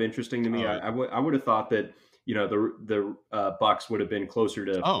is kind of interesting to me. I would have thought that, the Bucks would have been closer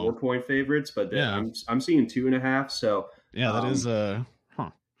to 4-point favorites, but yeah. I'm seeing 2.5. So yeah, that is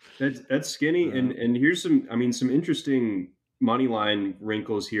that's skinny. And here's some interesting money line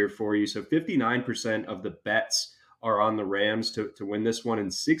wrinkles here for you. So 59% of the bets are on the Rams to win this one,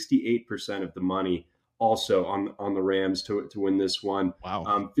 and 68% of the money also on the Rams to win this one.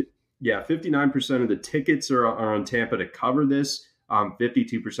 Wow. 59% of the tickets are on Tampa to cover this.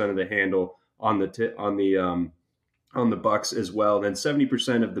 52% of the handle on the Bucks as well. And then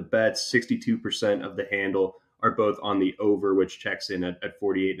 70% of the bets, 62% of the handle are both on the over, which checks in at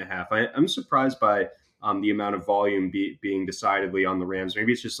 48.5. I'm surprised by the amount of volume being decidedly on the Rams.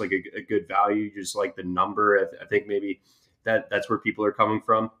 Maybe it's just like a good value, just like the number. I think maybe that's where people are coming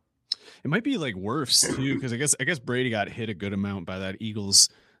from. It might be like Wirfs too, because I guess Brady got hit a good amount by that Eagles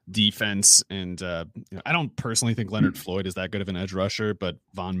defense, and I don't personally think Leonard Floyd is that good of an edge rusher, but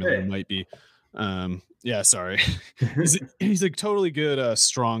Von Miller might be. Yeah, sorry. he's a totally good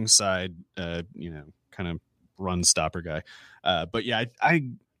strong side, kind of run stopper guy. But yeah, I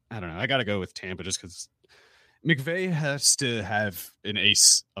don't know. I got to go with Tampa just because McVay has to have an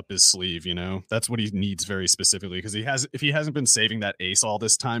ace up his sleeve. That's what he needs very specifically, because if he hasn't been saving that ace all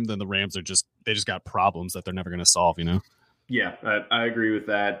this time, then the Rams they just got problems that they're never going to solve. Yeah, I agree with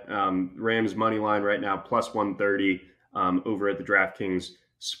that. Rams money line right now plus 130 over at the DraftKings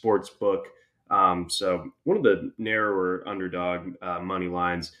Sportsbook. So one of the narrower underdog money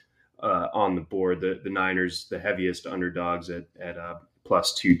lines on the board. The Niners, the heaviest underdogs at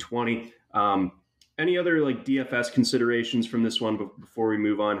plus 220. Any other like DFS considerations from this one before we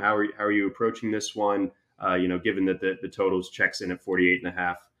move on? How are you approaching this one? Given that the totals checks in at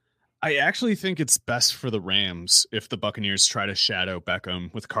 48.5. I actually think it's best for the Rams if the Buccaneers try to shadow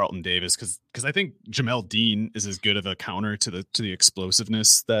Beckham with Carlton Davis, because I think Jamel Dean is as good of a counter to the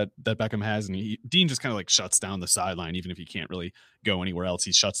explosiveness that Beckham has, and Dean just kind of like shuts down the sideline. Even if he can't really go anywhere else,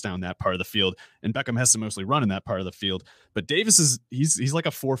 he shuts down that part of the field, and Beckham has to mostly run in that part of the field. But Davis he's like a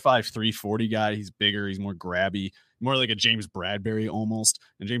 4.5 340 guy. He's bigger, he's more grabby, more like a James Bradbury almost,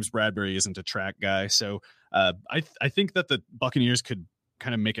 and James Bradbury isn't a track guy. So I think that the Buccaneers could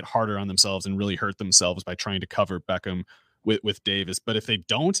kind of make it harder on themselves and really hurt themselves by trying to cover Beckham with Davis. But if they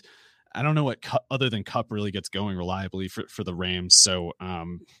don't, I don't know what other than Kupp really gets going reliably for the Rams. So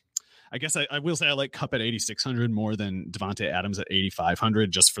I guess I will say I like Kupp at 8,600 more than Devontae Adams at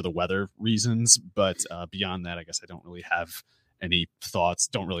 8,500 just for the weather reasons. But beyond that, I guess I don't really have any thoughts.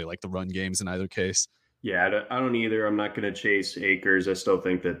 Don't really like the run games in either case. Yeah, I don't either. I'm not going to chase Akers. I still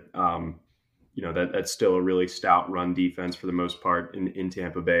think that that's still a really stout run defense for the most part in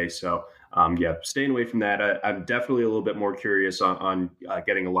Tampa Bay. So, staying away from that. I'm definitely a little bit more curious on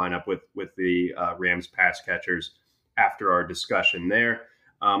getting a lineup with the Rams pass catchers after our discussion there.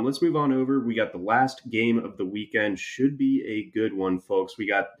 Let's move on over. We got the last game of the weekend. Should be a good one, folks. We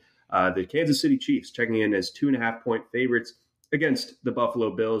got the Kansas City Chiefs checking in as 2.5-point favorites against the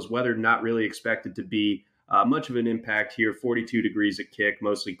Buffalo Bills. Weather not really expected to be much of an impact here. 42 degrees at kick,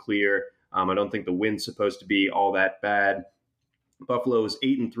 mostly clear. I don't think the wind's supposed to be all that bad. Buffalo is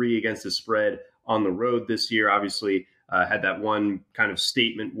 8-3 against the spread on the road this year. Obviously, had that one kind of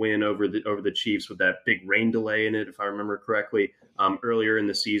statement win over the Chiefs with that big rain delay in it, if I remember correctly, earlier in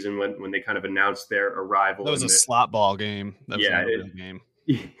the season when they kind of announced their arrival. That was a slot ball game. That was not a real game.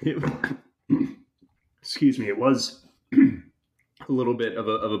 Excuse me. It was a little bit of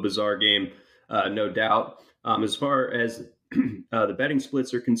a bizarre game, no doubt. As far as the betting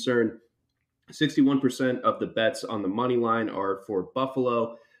splits are concerned, 61% of the bets on the money line are for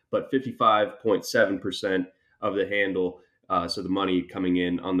Buffalo, but 55.7% of the handle, so the money coming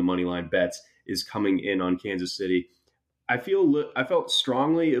in on the money line bets, is coming in on Kansas City. I felt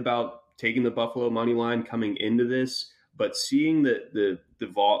strongly about taking the Buffalo money line coming into this, but seeing the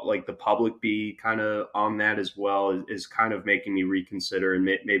vault, like the public be kind of on that as well, is kind of making me reconsider and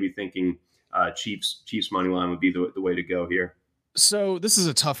maybe thinking Chiefs money line would be the way to go here. So this is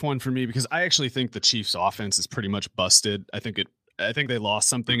a tough one for me because I actually think the Chiefs offense is pretty much busted. I think they lost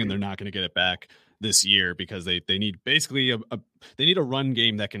something and they're not going to get it back this year because they need basically they need a run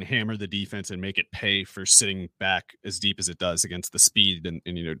game that can hammer the defense and make it pay for sitting back as deep as it does against the speed and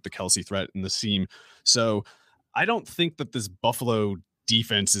the Kelsey threat and the seam. So I don't think that this Buffalo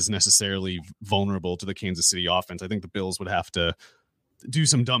defense is necessarily vulnerable to the Kansas City offense. I think the Bills would have to do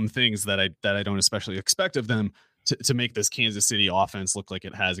some dumb things that I don't especially expect of them to make this Kansas City offense look like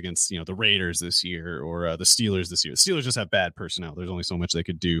it has against, the Raiders this year or the Steelers this year. The Steelers just have bad personnel. There's only so much they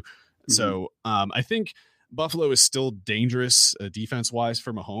could do. Mm-hmm. So I think Buffalo is still dangerous defense wise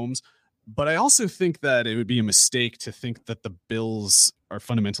for Mahomes, but I also think that it would be a mistake to think that the Bills are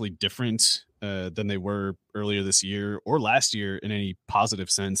fundamentally different than they were earlier this year or last year in any positive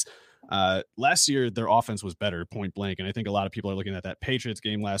sense. Last year, their offense was better, point blank. And I think a lot of people are looking at that Patriots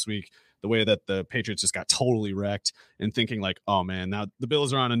game last week, the way that the Patriots just got totally wrecked and thinking like, oh man, now the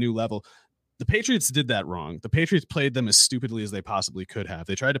Bills are on a new level. The Patriots did that wrong. The Patriots played them as stupidly as they possibly could have.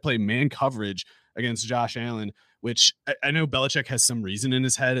 They tried to play man coverage against Josh Allen, which I know Belichick has some reason in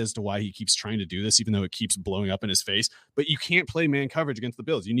his head as to why he keeps trying to do this, even though it keeps blowing up in his face. But you can't play man coverage against the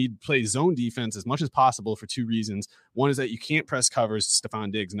Bills. You need to play zone defense as much as possible for two reasons. One is that you can't press covers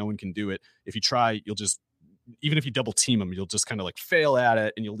Stephon Diggs. No one can do it. If you try, you'll just, even if you double team him, you'll just kind of like fail at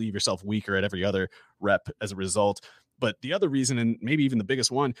it and you'll leave yourself weaker at every other rep as a result. But the other reason, and maybe even the biggest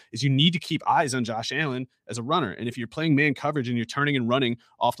one, is you need to keep eyes on Josh Allen as a runner. And if you're playing man coverage and you're turning and running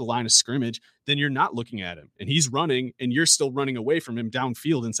off the line of scrimmage, then you're not looking at him. And he's running, and you're still running away from him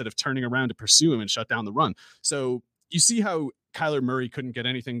downfield instead of turning around to pursue him and shut down the run. So you see how Kyler Murray couldn't get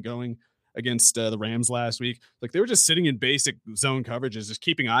anything going against the Rams last week. Like, they were just sitting in basic zone coverages, just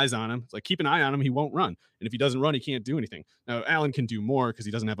keeping eyes on him. It's like, keep an eye on him, he won't run. And if he doesn't run, he can't do anything. Now, Allen can do more because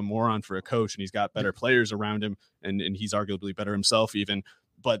he doesn't have a moron for a coach, and he's got better players around him, and he's arguably better himself even.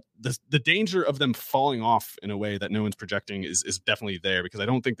 But the danger of them falling off in a way that no one's projecting is definitely there, because I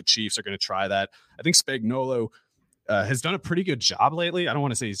don't think the Chiefs are going to try that. I think Spagnuolo has done a pretty good job lately. I don't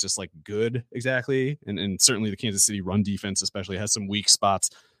want to say he's just like good exactly. And certainly the Kansas City run defense especially has some weak spots.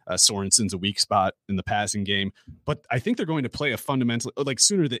 Sorensen's a weak spot in the passing game, but I think they're going to play a fundamental, like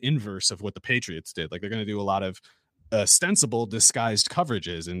sooner the inverse of what the Patriots did. Like, they're going to do a lot of ostensible disguised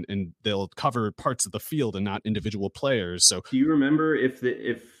coverages, and they'll cover parts of the field and not individual players. So do you remember if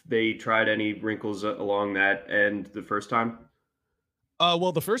they tried any wrinkles along that end the first time?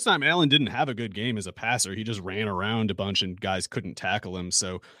 Well, the first time Allen didn't have a good game as a passer. He just ran around a bunch and guys couldn't tackle him.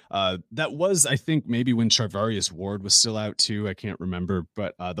 So that was, I think, maybe when Charvarius Ward was still out too. I can't remember.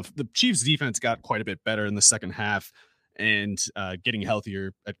 But the Chiefs defense got quite a bit better in the second half, and getting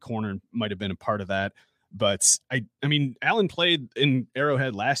healthier at corner might have been a part of that. But I mean, Allen played in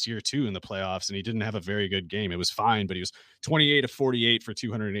Arrowhead last year too in the playoffs, and he didn't have a very good game. It was fine, but he was 28 of 48 for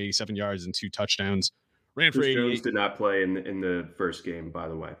 287 yards and 2 touchdowns. Ran for Chris Jones did not play in the first game, by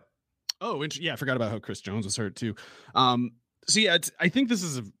the way. Oh, yeah, I forgot about how Chris Jones was hurt too. So yeah, I think this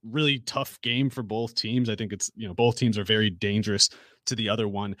is a really tough game for both teams. I think it's, both teams are very dangerous to the other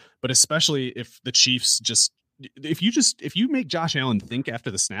one, but especially if the Chiefs if you make Josh Allen think after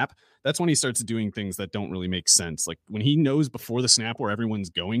the snap, that's when he starts doing things that don't really make sense. Like, when he knows before the snap where everyone's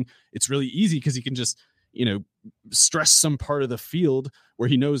going, it's really easy because he can just, stress some part of the field where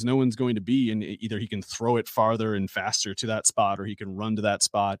he knows no one's going to be. And either he can throw it farther and faster to that spot, or he can run to that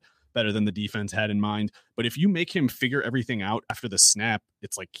spot better than the defense had in mind. But if you make him figure everything out after the snap,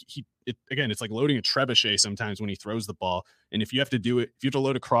 it's like it's like loading a trebuchet sometimes when he throws the ball. And if you have to do it, if you have to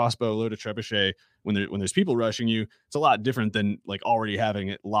load a crossbow, load a trebuchet when there's people rushing you, it's a lot different than like already having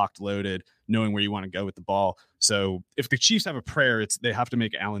it locked, loaded, knowing where you want to go with the ball. So if the Chiefs have a prayer, they have to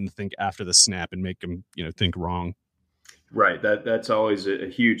make Allen think after the snap and make him, think wrong. Right. That's always a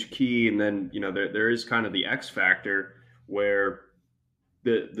huge key. And then, there is kind of the X factor where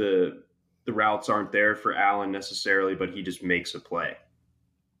the routes aren't there for Allen necessarily, but he just makes a play.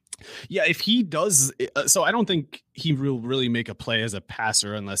 Yeah, if he does, so I don't think he will really make a play as a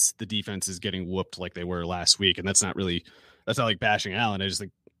passer unless the defense is getting whooped like they were last week. And that's not like bashing Allen. I just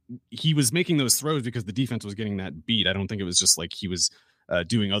think he was making those throws because the defense was getting that beat. I don't think it was just like he was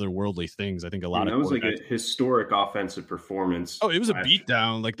doing otherworldly things. I think a lot of that was like a historic offensive performance. Oh, it was a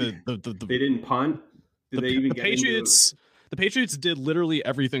beatdown. Like the they didn't punt. Did they even the Patriots? The Patriots did literally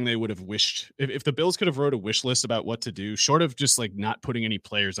everything they would have wished. If the Bills could have wrote a wish list about what to do, short of just like not putting any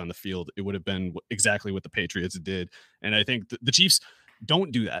players on the field, it would have been exactly what the Patriots did. And I think the Chiefs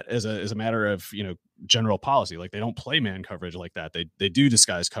don't do that as a matter of, general policy. Like they don't play man coverage like that. They do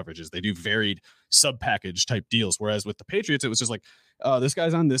disguise coverages. They do varied sub package type deals. Whereas with the Patriots, it was just like, oh, this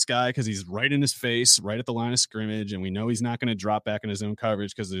guy's on this guy because he's right in his face, right at the line of scrimmage. And we know he's not going to drop back in his own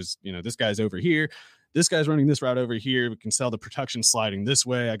coverage because there's, this guy's over here. This guy's running this route over here. We can sell the protection sliding this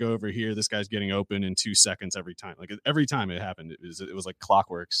way. I go over here. This guy's getting open in 2 seconds every time. Like every time it happened, it was like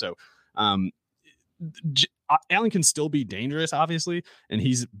clockwork. So Allen can still be dangerous, obviously, and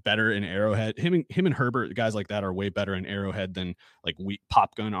he's better in Arrowhead. Him and Herbert, guys like that, are way better in Arrowhead than like weak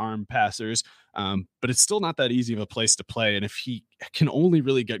pop gun arm passers. But it's still not that easy of a place to play. And if he can only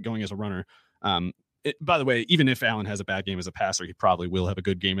really get going as a runner, by the way, even if Allen has a bad game as a passer, he probably will have a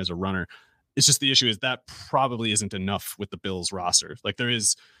good game as a runner. It's just the issue is that probably isn't enough with the Bills roster. Like there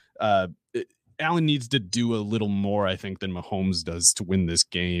is, Allen needs to do a little more, I think, than Mahomes does to win this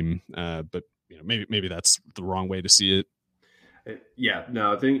game. But maybe that's the wrong way to see it. Yeah,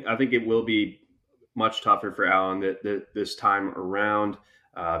 no, I think it will be much tougher for Allen this time around.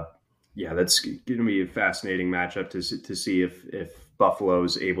 That's going to be a fascinating matchup to see if Buffalo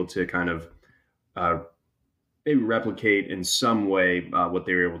is able to kind of maybe replicate in some way what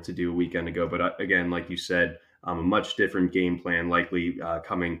they were able to do a weekend ago. But again, like you said, a much different game plan likely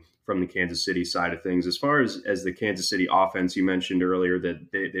coming from the Kansas City side of things. As far as the Kansas City offense, you mentioned earlier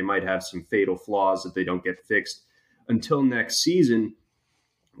that they might have some fatal flaws that they don't get fixed until next season.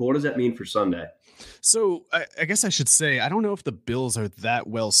 But what does that mean for Sunday? So I guess I should say, I don't know if the Bills are that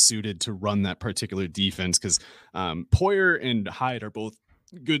well suited to run that particular defense because Poyer and Hyde are both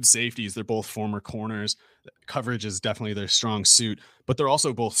good safeties. They're both former corners. Coverage is definitely their strong suit, but they're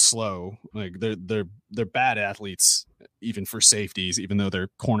also both slow. Like they're bad athletes, even for safeties, even though they're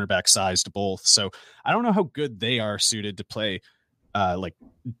cornerback sized both. So I don't know how good they are suited to play like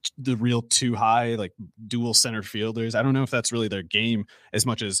the real too high, like dual center fielders. I don't know if that's really their game as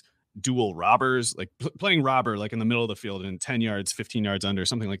much as dual robbers, like playing robber, like in the middle of the field and 10 yards, 15 yards under,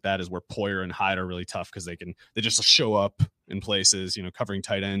 something like that is where Poyer and Hyde are really tough because they just show up in places, covering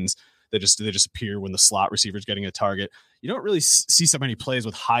tight ends. They just appear when the slot receiver's getting a target. You don't really see so many plays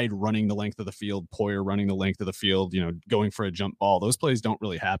with Hyde running the length of the field, Poyer running the length of the field, going for a jump ball. Those plays don't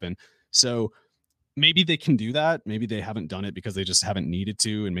really happen. So maybe they can do that. Maybe they haven't done it because they just haven't needed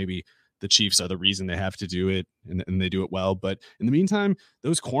to. And maybe the Chiefs are the reason they have to do it and they do it well. But in the meantime,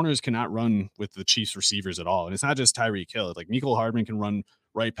 those corners cannot run with the Chiefs receivers at all. And it's not just Tyreek Hill. Like Mecole Hardman can run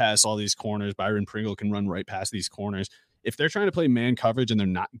right past all these corners. Byron Pringle can run right past these corners. If they're trying to play man coverage and they're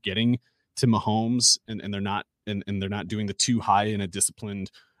not getting to Mahomes and they're not doing the too high in a disciplined,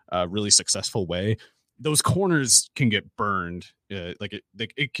 really successful way, those corners can get burned.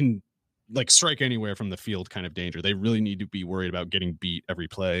 It can like strike anywhere from the field kind of danger. They really need to be worried about getting beat every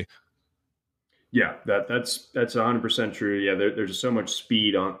play. Yeah, that's 100% true. Yeah, there's so much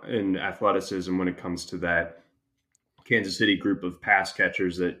speed and athleticism when it comes to that Kansas City group of pass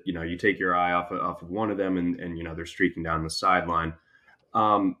catchers that, you take your eye off of one of them and they're streaking down the sideline.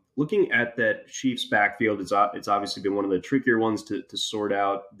 Looking at that Chiefs backfield, it's obviously been one of the trickier ones to sort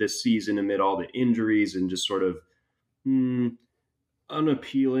out this season amid all the injuries and just sort of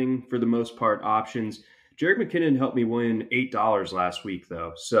unappealing for the most part options. Jerick McKinnon helped me win $8 last week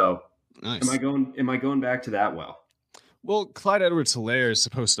though. So nice. Am I going back to that well? Well, Clyde Edwards-Helaire is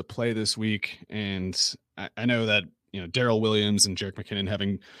supposed to play this week, and I know that Darrell Williams and Jerick McKinnon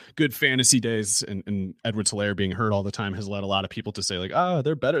having good fantasy days, and Edwards-Helaire being hurt all the time has led a lot of people to say like,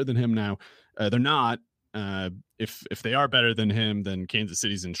 they're better than him now. They're not. If they are better than him, then Kansas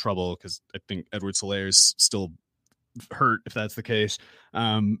City's in trouble because I think Edwards-Helaire's still hurt if that's the case.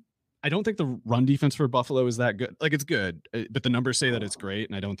 I don't think the run defense for Buffalo is that good. Like, it's good, but the numbers say that it's great,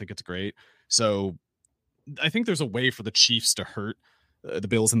 and I don't think it's great. So I think there's a way for the Chiefs to hurt the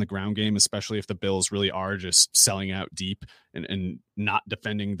Bills in the ground game, especially if the Bills really are just selling out deep and not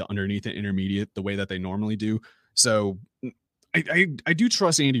defending the underneath and intermediate the way that they normally do. So I do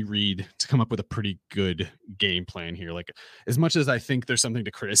trust Andy Reid to come up with a pretty good game plan here. Like, as much as I think there's something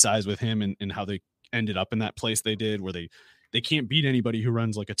to criticize with him and how they ended up in that place they did, where they can't beat anybody who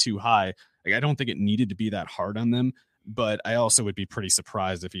runs like a too high. Like, I don't think it needed to be that hard on them, but I also would be pretty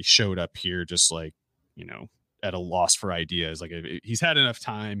surprised if he showed up here just like, at a loss for ideas. Like, if he's had enough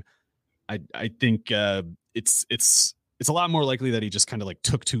time. I think it's a lot more likely that he just kind of like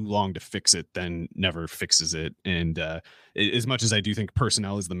took too long to fix it than never fixes it. And as much as I do think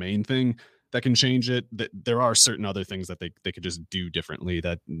personnel is the main thing that can change it, that there are certain other things that they could just do differently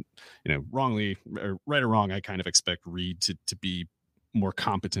that, wrongly or right or wrong, I kind of expect Reid to be more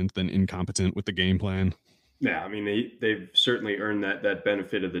competent than incompetent with the game plan. Yeah, I mean, they've certainly earned that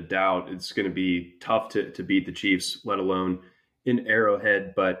benefit of the doubt. It's going to be tough to beat the Chiefs, let alone in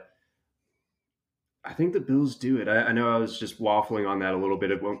Arrowhead, but I think the Bills do it. I know I was just waffling on that a little bit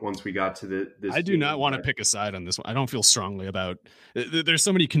once we got to this. I do not want to pick a side on this one. I don't feel strongly about. There's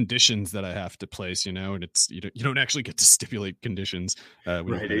so many conditions that I have to place, and it's you don't actually get to stipulate conditions.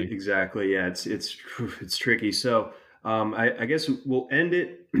 Right, exactly. Yeah, it's tricky. So I guess we'll end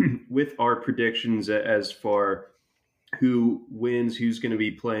it with our predictions as far who wins, who's going to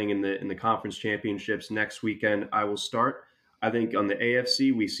be playing in the conference championships next weekend. I will start. I think on the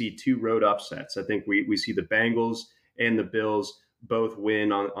AFC, we see two road upsets. I think we see the Bengals and the Bills both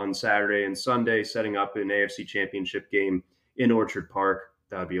win on Saturday and Sunday, setting up an AFC championship game in Orchard Park.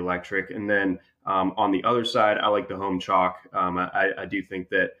 That would be electric. And then on the other side, I like the home chalk. I do think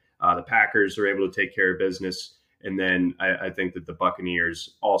that the Packers are able to take care of business. And then I think that the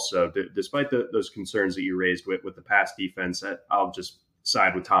Buccaneers also, despite those concerns that you raised with the pass defense, I'll just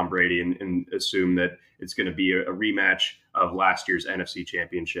side with Tom Brady and assume that it's going to be a rematch of last year's NFC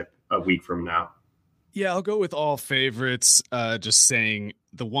Championship a week from now. Yeah, I'll go with all favorites. Just saying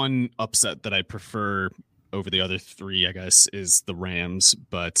the one upset that I prefer over the other three, I guess, is the Rams,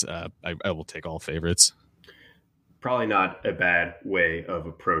 but I will take all favorites. Probably not a bad way of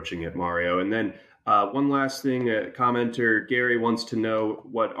approaching it, Mario. And then one last thing, commenter Gary wants to know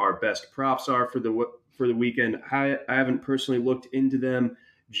what our best props are for the weekend. I haven't personally looked into them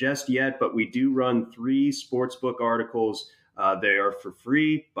just yet, but we do run 3 sportsbook articles. They are for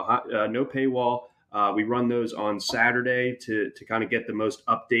free, no paywall. We run those on Saturday to kind of get the most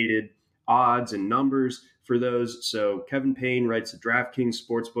updated odds and numbers for those. So Kevin Payne writes a DraftKings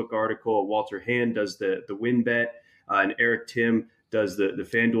sportsbook article. Walter Hand does the win bet, and Eric Tim does the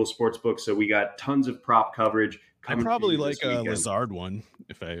FanDuel sportsbook. So we got tons of prop coverage. I probably like a Lazard one,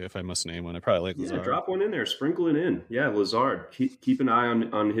 if I must name one. I probably like Lazard. Yeah, drop one in there, sprinkle it in. Yeah, Lazard. Keep an eye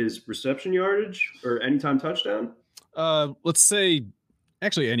on his reception yardage or anytime touchdown. Let's say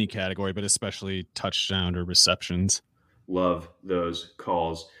actually any category, but especially touchdown or receptions. Love those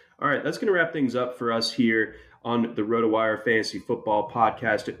calls. All right, that's going to wrap things up for us here on the RotoWire Fantasy Football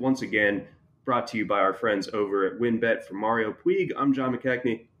Podcast. Once again, brought to you by our friends over at WinBet. For Mario Puig, I'm John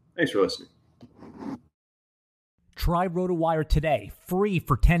McKechnie. Thanks for listening. Try RotoWire today, free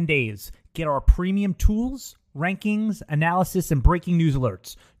for 10 days. Get our premium tools, rankings, analysis, and breaking news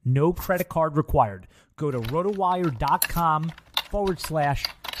alerts. No credit card required. Go to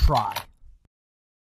rotowire.com/try.